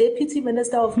are the Deputy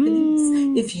Minister of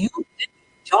Police. If you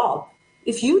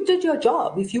did your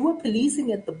job, if you were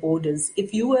policing at the borders,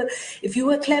 if you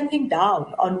were clamping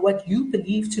down on what you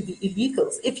believe to be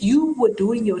illegals, if you were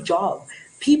doing your job,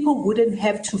 people wouldn't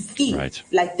have to feel Right.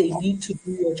 like they need to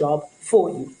do your job for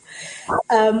you.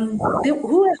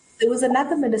 There was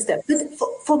another minister, but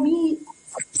for me,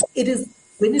 it is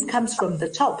when it comes from the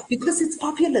top, because it's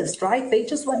populist, right? They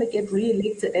just want to get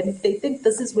re-elected. And if they think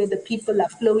this is where the people are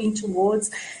flowing towards,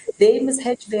 they must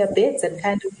hedge their bets and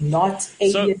kind of not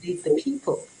alienate the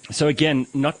people. So again,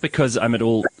 not because I'm at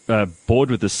all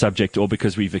bored with this subject or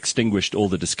because we've extinguished all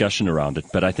the discussion around it,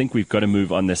 but I think we've got to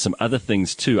move on. There's some other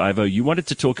things too. Ivo, you wanted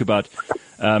to talk about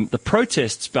the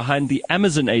protests behind the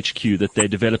Amazon HQ that they're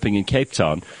developing in Cape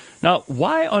Town. Now,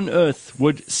 why on earth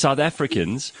would South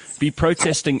Africans be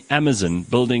protesting Amazon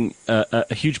building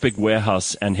a huge big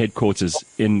warehouse and headquarters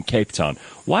in Cape Town?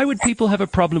 Why would people have a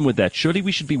problem with that? Surely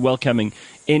we should be welcoming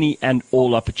any and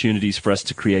all opportunities for us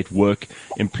to create work,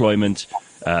 employment,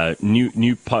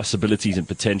 new possibilities and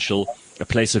potential, a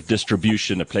place of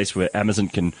distribution, a place where Amazon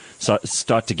can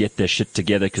start to get their shit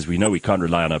together, because we know we can't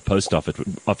rely on our post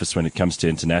office when it comes to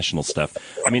international stuff.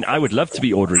 I mean, I would love to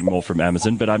be ordering more from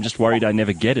Amazon, but I'm just worried I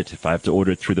never get it if I have to order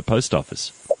it through the post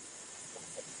office.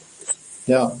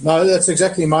 Yeah, no, that's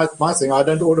exactly my thing. I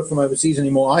don't order from overseas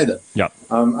anymore either. Yeah.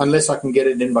 Unless I can get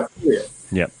it in by courier.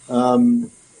 Yeah.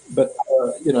 But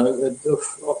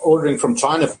ordering from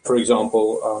China, for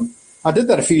example, I did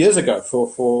that a few years ago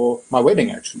for my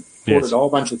wedding, actually. Yes. Ordered a whole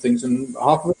bunch of things, and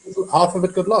half of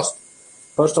it got lost.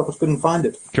 Post office couldn't find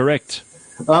it. Correct.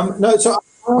 No, so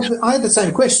I had the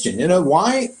same question.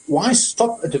 Why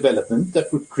stop a development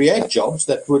that would create jobs,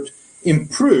 that would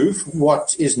improve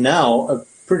what is now a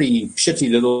pretty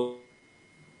shitty little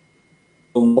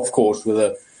golf course with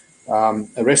a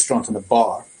restaurant and a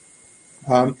bar?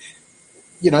 Why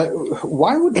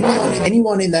would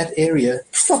anyone in that area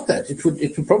stop that? It would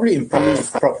probably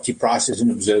improve property prices in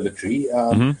Observatory.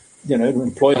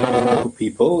 Employ local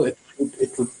people. It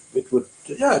would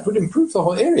improve the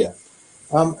whole area.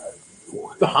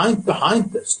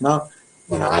 Behind this now,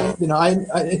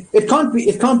 it can't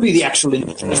be the actual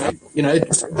indigenous people.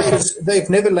 Because they've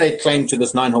never laid claim to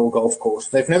this 9-hole golf course.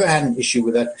 They've never had an issue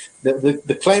with that.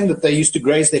 The claim that they used to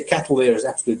graze their cattle there is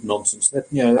absolute nonsense.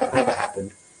 That never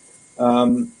happened.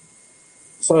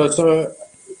 So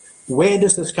where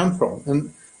does this come from?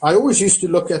 And I always used to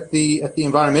look at the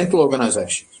environmental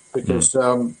organizations, because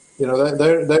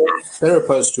they're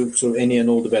opposed to sort of any and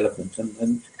all development,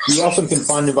 and you often can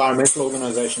find environmental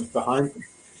organizations behind them.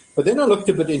 But then I looked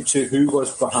a bit into who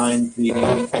was behind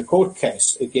the court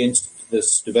case against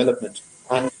this development,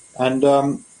 and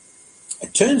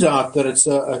it turns out that it's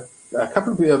a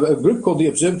group called the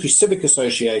Observatory Civic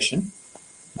Association.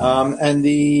 And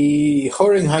the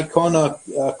Horing Haikona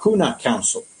Kuna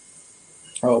Council,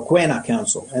 or Kwena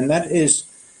Council, and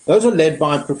those are led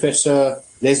by Professor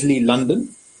Leslie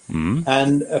London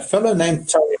and a fellow named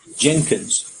Tariq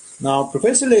Jenkins. Now,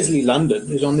 Professor Leslie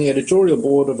London is on the editorial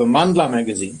board of Amandla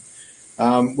magazine,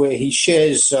 where he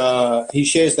shares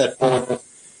that board.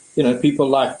 People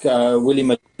like Willie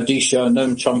Madisha,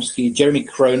 Noam Chomsky, Jeremy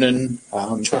Cronin,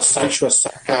 Sashwa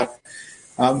Saka.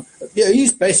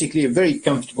 He's basically a very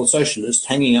comfortable socialist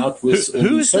hanging out with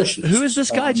socialists. Who is this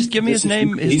guy? Just give me his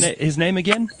name. His name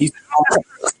again.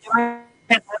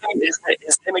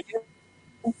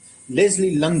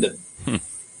 Leslie London.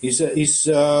 He's a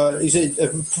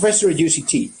professor at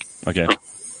UCT. Okay.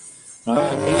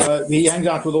 He hangs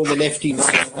out with all the lefties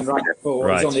and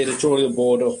He's on the editorial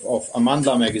board of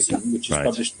Amandla magazine, which is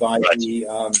published by the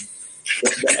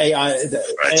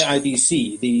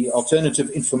AIDC, the Alternative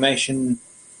Information.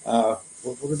 What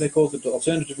do they call it? The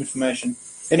Alternative Information.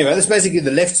 Anyway, that's basically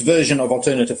the left's version of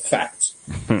Alternative Facts.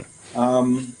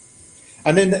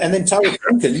 And then Tariq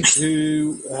Jenkins,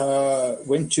 who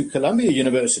went to Columbia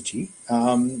University.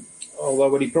 Although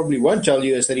what he probably won't tell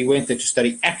you is that he went there to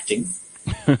study acting.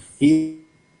 He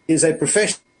is a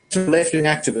professional left-wing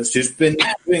activist who's been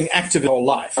doing activism all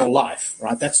life,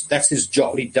 right? That's his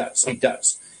job. He does.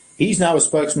 He's now a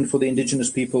spokesman for the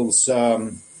Indigenous Peoples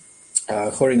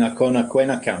Horingakona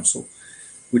Kwena Council,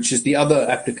 which is the other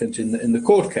applicant in the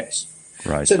court case.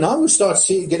 Right. So now we start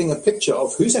getting a picture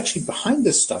of who's actually behind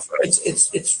this stuff. It's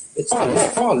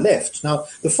the far left. Now,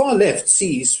 the far left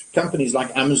sees companies like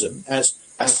Amazon as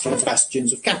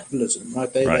bastions of capitalism,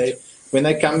 right? When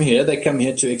they come here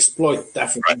to exploit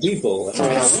African people and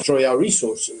destroy our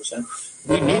resources. And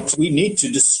we need to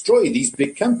destroy these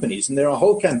big companies. And there are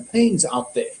whole campaigns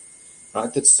out there,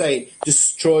 right, that say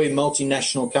destroy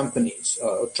multinational companies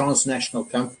or transnational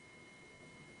companies.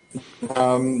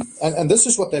 And this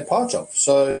is what they're part of.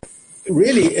 So,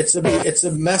 really, it's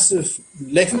a massive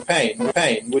left pain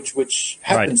which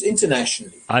happens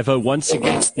internationally. Ivo, once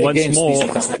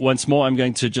more, I'm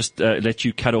going to just let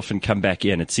you cut off and come back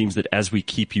in. It seems that as we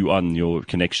keep you on, your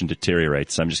connection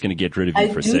deteriorates. So I'm just going to get rid of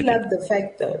you for a second. I do love the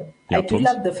fact, though. Yeah, I do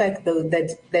love the fact, though,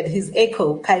 that his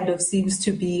echo kind of seems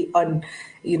to be on,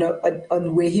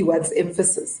 on where he wants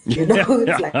emphasis.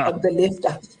 It's like on the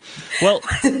left.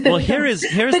 Well, here is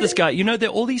this guy. There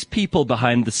are all these people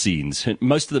behind the scenes,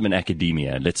 most of them in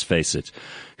academia, let's face it,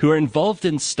 who are involved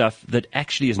in stuff that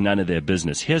actually is none of their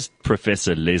business. Here's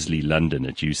Professor Leslie London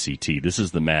at UCT. This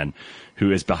is the man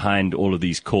who is behind all of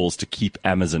these calls to keep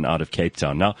Amazon out of Cape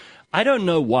Town. Now, I don't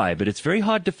know why, but it's very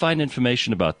hard to find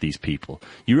information about these people.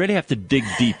 You really have to dig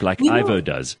deep like Ivo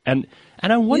does. And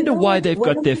I wonder why they've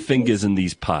got their fingers in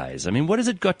these pies. I mean, what has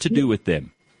it got to do with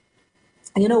them?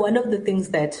 One of the things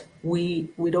that we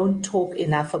don't talk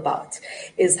enough about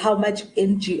is how much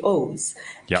NGOs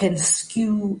can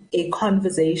skew a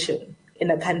conversation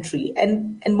in a country.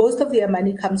 And most of their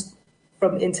money comes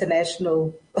from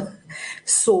international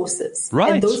sources.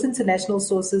 Right. And those international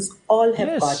sources all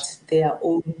have got their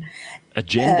own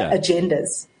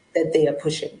agendas that they are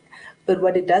pushing. But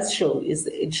what it does show is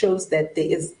it shows that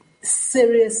there is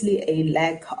seriously a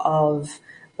lack of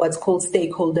what's called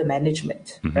stakeholder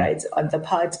management, right, on the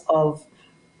part of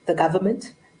the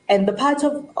government and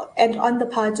on the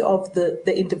part of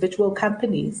the individual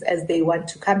companies as they want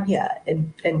to come here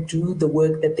and do the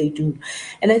work that they do.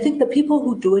 And I think the people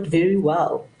who do it very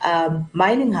well,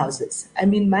 mining houses. I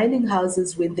mean, mining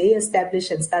houses, when they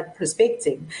establish and start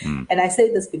prospecting, and I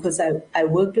say this because I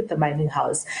worked with the mining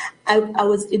house, I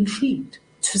was intrigued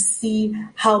to see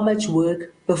how much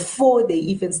work before they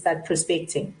even start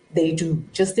prospecting they do,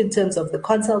 just in terms of the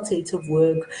consultative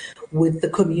work with the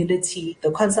community, the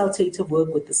consultative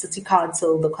work with the city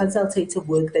council, the consultative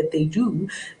work that they do.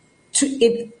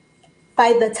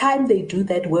 By the time they do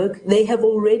that work, they have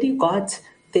already got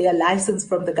their license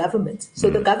from the government.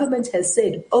 So the government has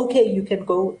said, okay, you can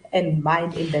go and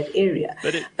mine in that area.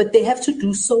 But they have to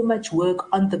do so much work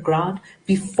on the ground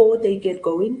before they get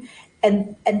going.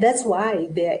 And that's why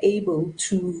they're able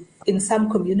to, in some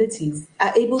communities,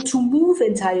 are able to move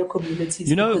entire communities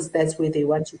because that's where they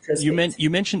want to prospect. You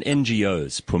mentioned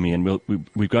NGOs, Pumi, and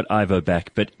we've got Ivo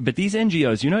back. But these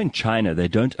NGOs, in China, they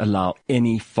don't allow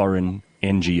any foreign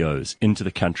NGOs into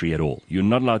the country at all. You're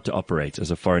not allowed to operate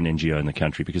as a foreign NGO in the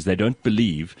country because they don't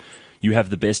believe you have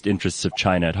the best interests of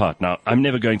China at heart. Now, I'm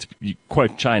never going to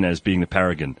quote China as being the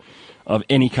paragon of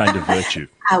any kind of virtue.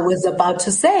 I was about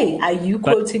to say, are you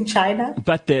quoting China?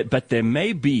 But there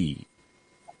may be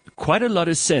quite a lot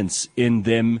of sense in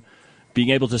them being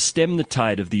able to stem the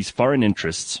tide of these foreign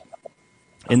interests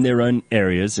in their own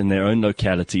areas, in their own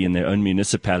locality, in their own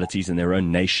municipalities, in their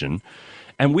own nation.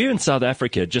 And we're in South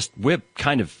Africa,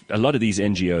 a lot of these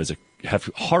NGOs have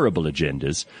horrible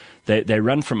agendas. They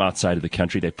run from outside of the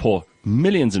country. They pour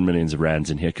millions and millions of rands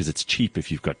in here because it's cheap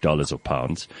if you've got dollars or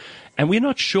pounds. And we're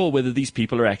not sure whether these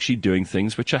people are actually doing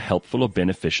things which are helpful or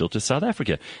beneficial to South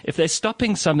Africa. If they're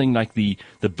stopping something like the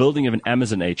building of an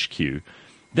Amazon HQ,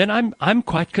 then I'm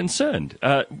quite concerned.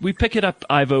 We pick it up,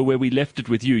 Ivo, where we left it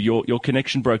with you. Your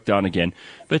connection broke down again.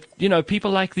 But, people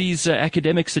like these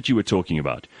academics that you were talking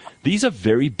about, these are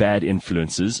very bad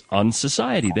influences on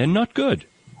society. They're not good.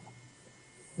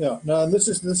 Yeah, no, and this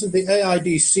is the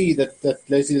AIDC that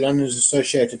Leslie London is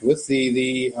associated with,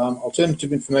 the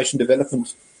Alternative Information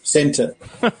Development Center,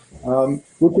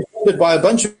 which is funded by a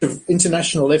bunch of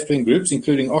international left-wing groups,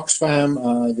 including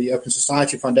Oxfam, the Open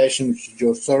Society Foundation, which is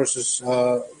George Soros's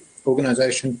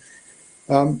organization.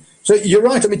 So you're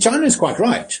right. I mean, China is quite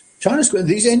right.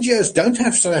 These NGOs don't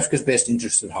have South Africa's best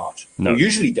interests at heart. No. They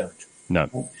usually don't.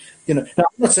 No. Now, I'm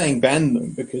not saying ban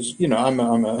them because, I'm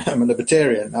a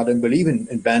libertarian. I don't believe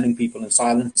in banning people and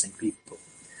silencing people.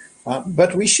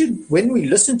 But we should, when we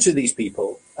listen to these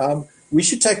people, we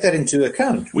should take that into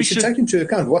account. We should take into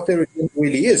account what their agenda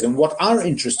really is and what our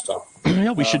interests are.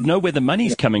 Yeah, we should know where the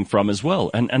money's coming from as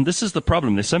well. And this is the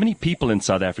problem. There's so many people in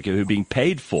South Africa who are being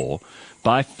paid for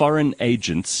by foreign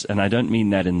agents, and I don't mean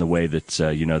that in the way that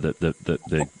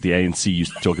the ANC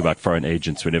used to talk about foreign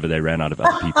agents whenever they ran out of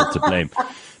other people to blame.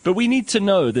 But we need to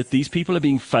know that these people are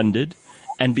being funded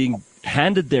and being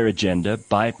handed their agenda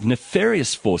by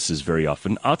nefarious forces very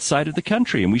often outside of the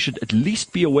country, and we should at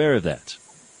least be aware of that.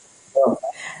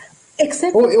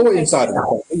 Except or inside of the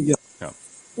country. Yeah.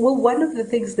 Well, one of the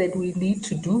things that we need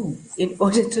to do in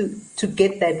order to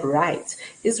get that right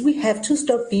is we have to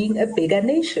stop being a bigger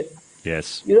nation.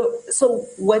 Yes. So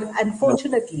what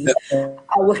unfortunately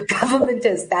our government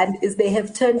has done is they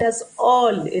have turned us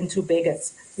all into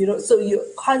beggars. So you're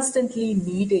constantly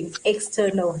needing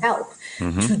external help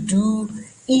to do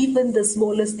even the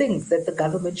smallest things that the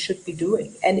government should be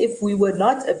doing. And if we were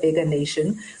not a beggar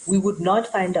nation, we would not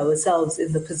find ourselves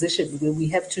in the position where we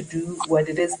have to do what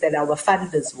it is that our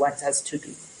funders want us to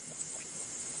do.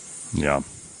 Yeah.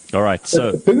 All right.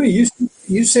 So, Pumi,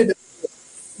 you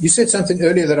said something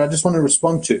earlier that I just want to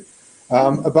respond to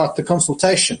about the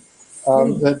consultation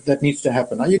that needs to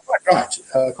happen. Now, you're quite right.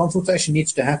 Consultation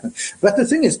needs to happen. But the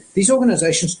thing is, these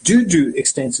organizations do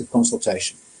extensive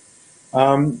consultation.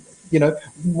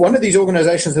 One of these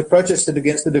organizations that protested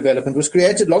against the development was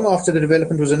created long after the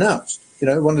development was announced.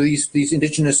 One of these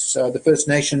indigenous, the First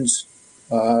Nations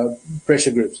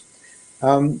pressure groups.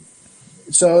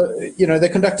 They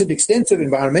conducted extensive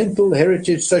environmental,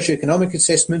 heritage, socioeconomic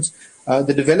assessments.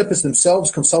 The developers themselves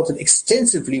consulted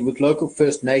extensively with local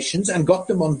First Nations and got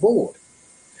them on board.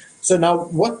 So now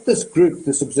what this group,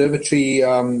 this Observatory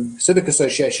Civic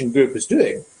Association group is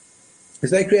doing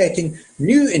is they're creating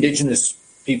new indigenous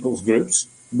people's groups,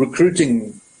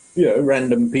 recruiting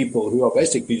random people who are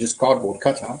basically just cardboard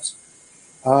cutouts,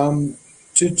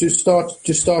 to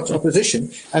start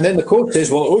opposition, and then the court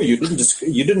says, "Well, you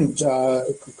didn't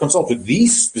consult with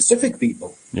these specific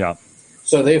people." Yeah.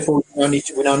 So therefore, we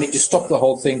now need to stop the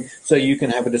whole thing so you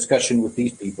can have a discussion with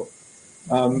these people.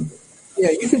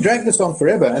 You can drag this on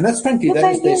forever, and that's frankly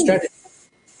that is their strategy.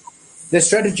 Their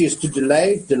strategy is to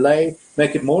delay,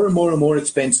 make it more and more and more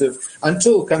expensive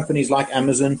until companies like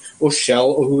Amazon or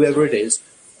Shell or whoever it is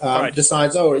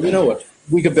decides, you know what,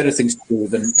 we got better things to do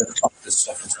than talk this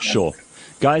stuff. Sure.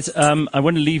 Guys, I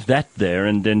want to leave that there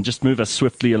and then just move us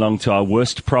swiftly along to our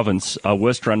worst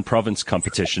run province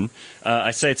competition.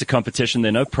 I say it's a competition. There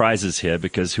are no prizes here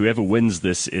because whoever wins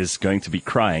this is going to be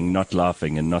crying, not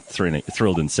laughing, and not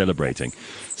thrilled and celebrating.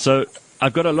 So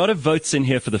I've got a lot of votes in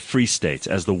here for the Free State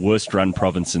as the worst run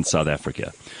province in South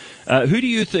Africa. Who do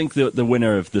you think the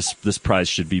winner of this prize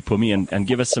should be, Pumi, and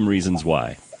give us some reasons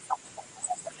why?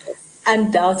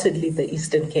 Undoubtedly the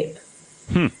Eastern Cape.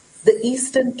 The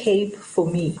Eastern Cape, for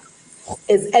me,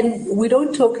 is, and we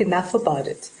don't talk enough about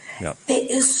it. Yep. There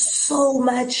is so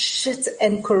much shit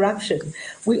and corruption.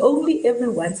 We only every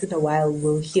once in a while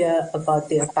will hear about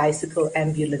their bicycle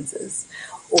ambulances,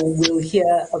 or we'll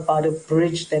hear about a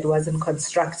bridge that wasn't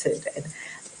constructed.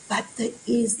 But the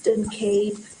Eastern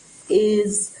Cape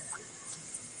is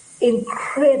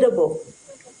incredible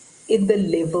in the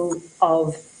level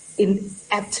of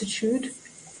inaptitude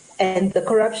and the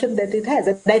corruption that it has.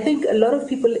 And I think a lot of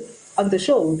people on the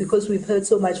show, because we've heard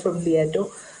so much from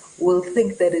Lieto, will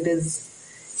think that it is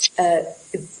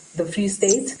the Free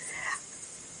State.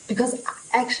 Because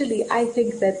actually, I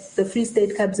think that the Free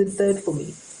State comes in third for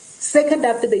me. Second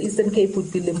after the Eastern Cape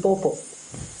would be Limpopo.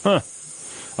 Huh.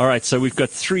 All right, so we've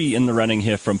got 3 in the running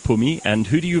here from Pumi. And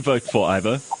who do you vote for,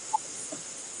 Ivo?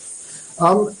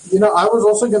 I was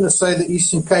also going to say the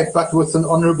Eastern Cape, but with an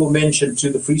honourable mention to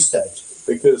the Free State,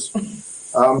 because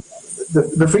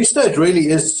the Free State really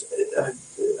is,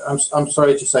 I'm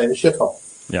sorry to say, a shithole.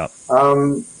 Yeah.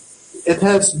 It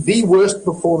has the worst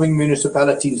performing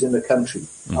municipalities in the country,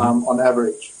 on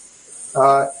average.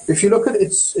 If you look at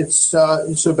its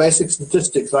sort of basic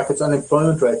statistics, like its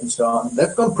unemployment rate and so on,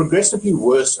 they've gone progressively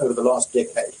worse over the last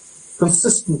decade,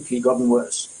 consistently gotten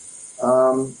worse.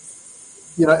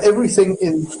 Everything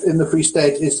in the Free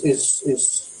State is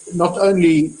not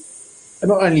only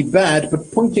bad,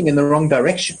 but pointing in the wrong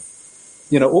direction.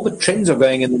 All the trends are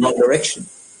going in the wrong direction.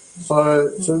 So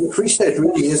the Free State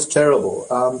really is terrible.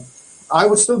 I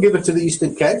would still give it to the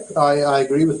Eastern Cape. I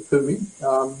agree with Pumi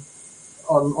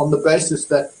on the basis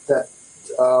that the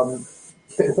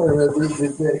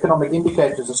economic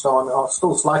indicators and so on are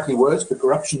still slightly worse. The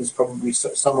corruption is probably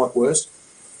somewhat worse.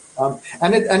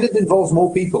 And it involves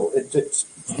more people. The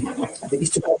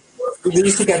Eastern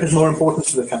Cape is more important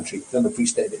to the country than the Free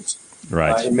State is,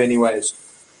 right? In many ways.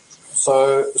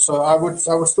 So I would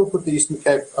still put the Eastern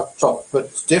Cape up top,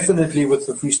 but definitely with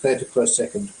the Free State a close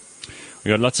second. We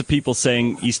got lots of people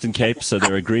saying Eastern Cape, so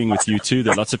they're agreeing with you too.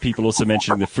 There are lots of people also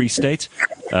mentioning the Free State.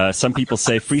 Some people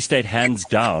say Free State hands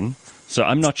down. So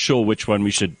I'm not sure which one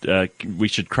we should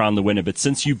crown the winner. But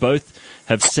since you both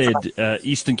have said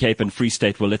Eastern Cape and Free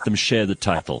State, we'll let them share the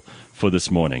title for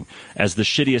this morning. As the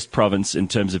shittiest province in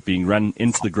terms of being run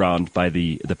into the ground by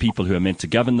the people who are meant to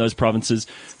govern those provinces,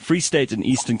 Free State and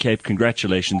Eastern Cape,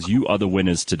 congratulations, you are the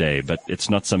winners today, but it's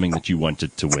not something that you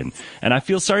wanted to win. And I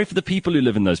feel sorry for the people who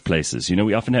live in those places. You know,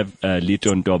 we often have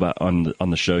Lito Ndoba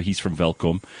on the show. He's from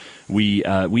Velkom. We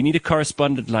need a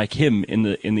correspondent like him in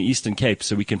the Eastern Cape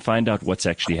so we can find out what's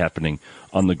actually happening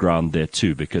on the ground there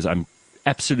too, because I'm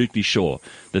absolutely sure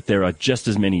that there are just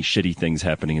as many shitty things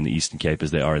happening in the Eastern Cape as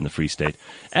there are in the Free State.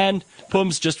 And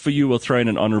Pums, just for you, we'll throw in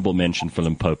an honorable mention for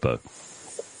Limpopo.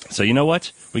 So you know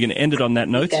what? We're going to end it on that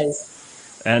note.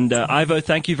 And Ivo,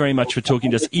 thank you very much for talking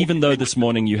to us. Even though this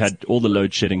morning you had all the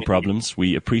load shedding problems,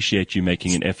 we appreciate you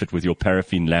making an effort with your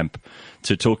paraffin lamp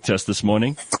to talk to us this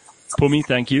morning. Pumi,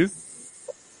 thank you.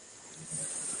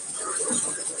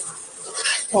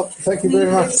 Well, thank you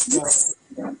very much.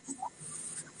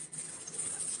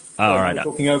 All right. We're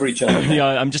talking over each other.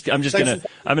 Yeah, I'm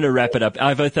gonna wrap it up.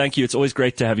 Ivo, thank you. It's always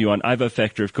great to have you on. Ivo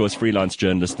Factor, of course, freelance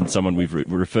journalist and someone we've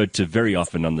referred to very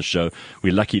often on the show.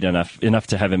 We're lucky enough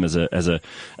to have him as a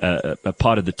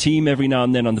part of the team every now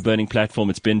and then on the Burning platform.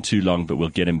 It's been too long, but we'll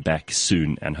get him back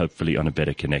soon and hopefully on a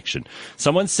better connection.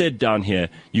 Someone said down here,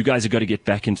 you guys have got to get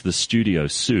back into the studio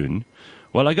soon.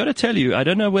 Well, I got to tell you, I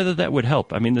don't know whether that would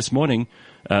help. I mean, this morning,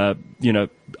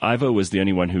 Ivo was the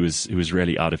only one who was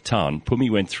really out of town. Pumi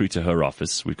went through to her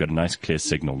office. We've got a nice clear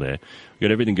signal there. We've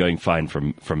got everything going fine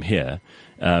from here.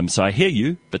 So I hear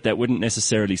you, but that wouldn't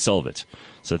necessarily solve it.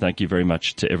 So thank you very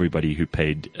much to everybody who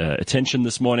paid attention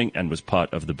this morning and was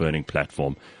part of the Burning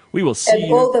platform. We will see you.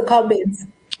 And all the comments.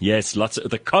 Yes,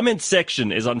 the comment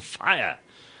section is on fire.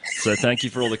 So thank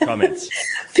you for all the comments.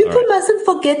 People mustn't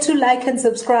forget to like and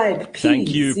subscribe, please.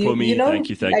 Thank you, Pumi. Thank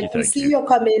you. We see your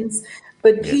comments,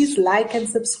 but please like and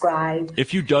subscribe.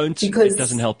 If you don't, it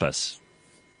doesn't help us.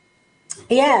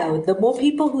 Yeah, the more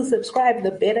people who subscribe,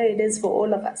 the better it is for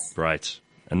all of us. Right.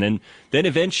 And then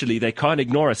eventually they can't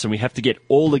ignore us, and we have to get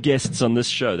all the guests on this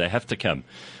show. They have to come.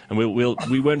 And we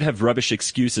won't have rubbish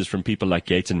excuses from people like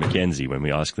Gaten McKenzie when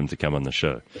we ask them to come on the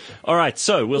show. All right,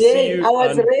 so we'll see you. I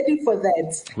was ready for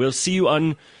that. We'll see you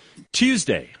on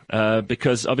Tuesday,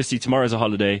 because obviously tomorrow's a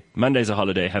holiday, Monday's a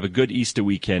holiday. Have a good Easter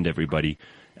weekend, everybody,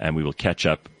 and we will catch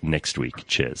up next week.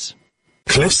 Cheers.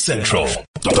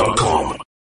 CliffCentral.com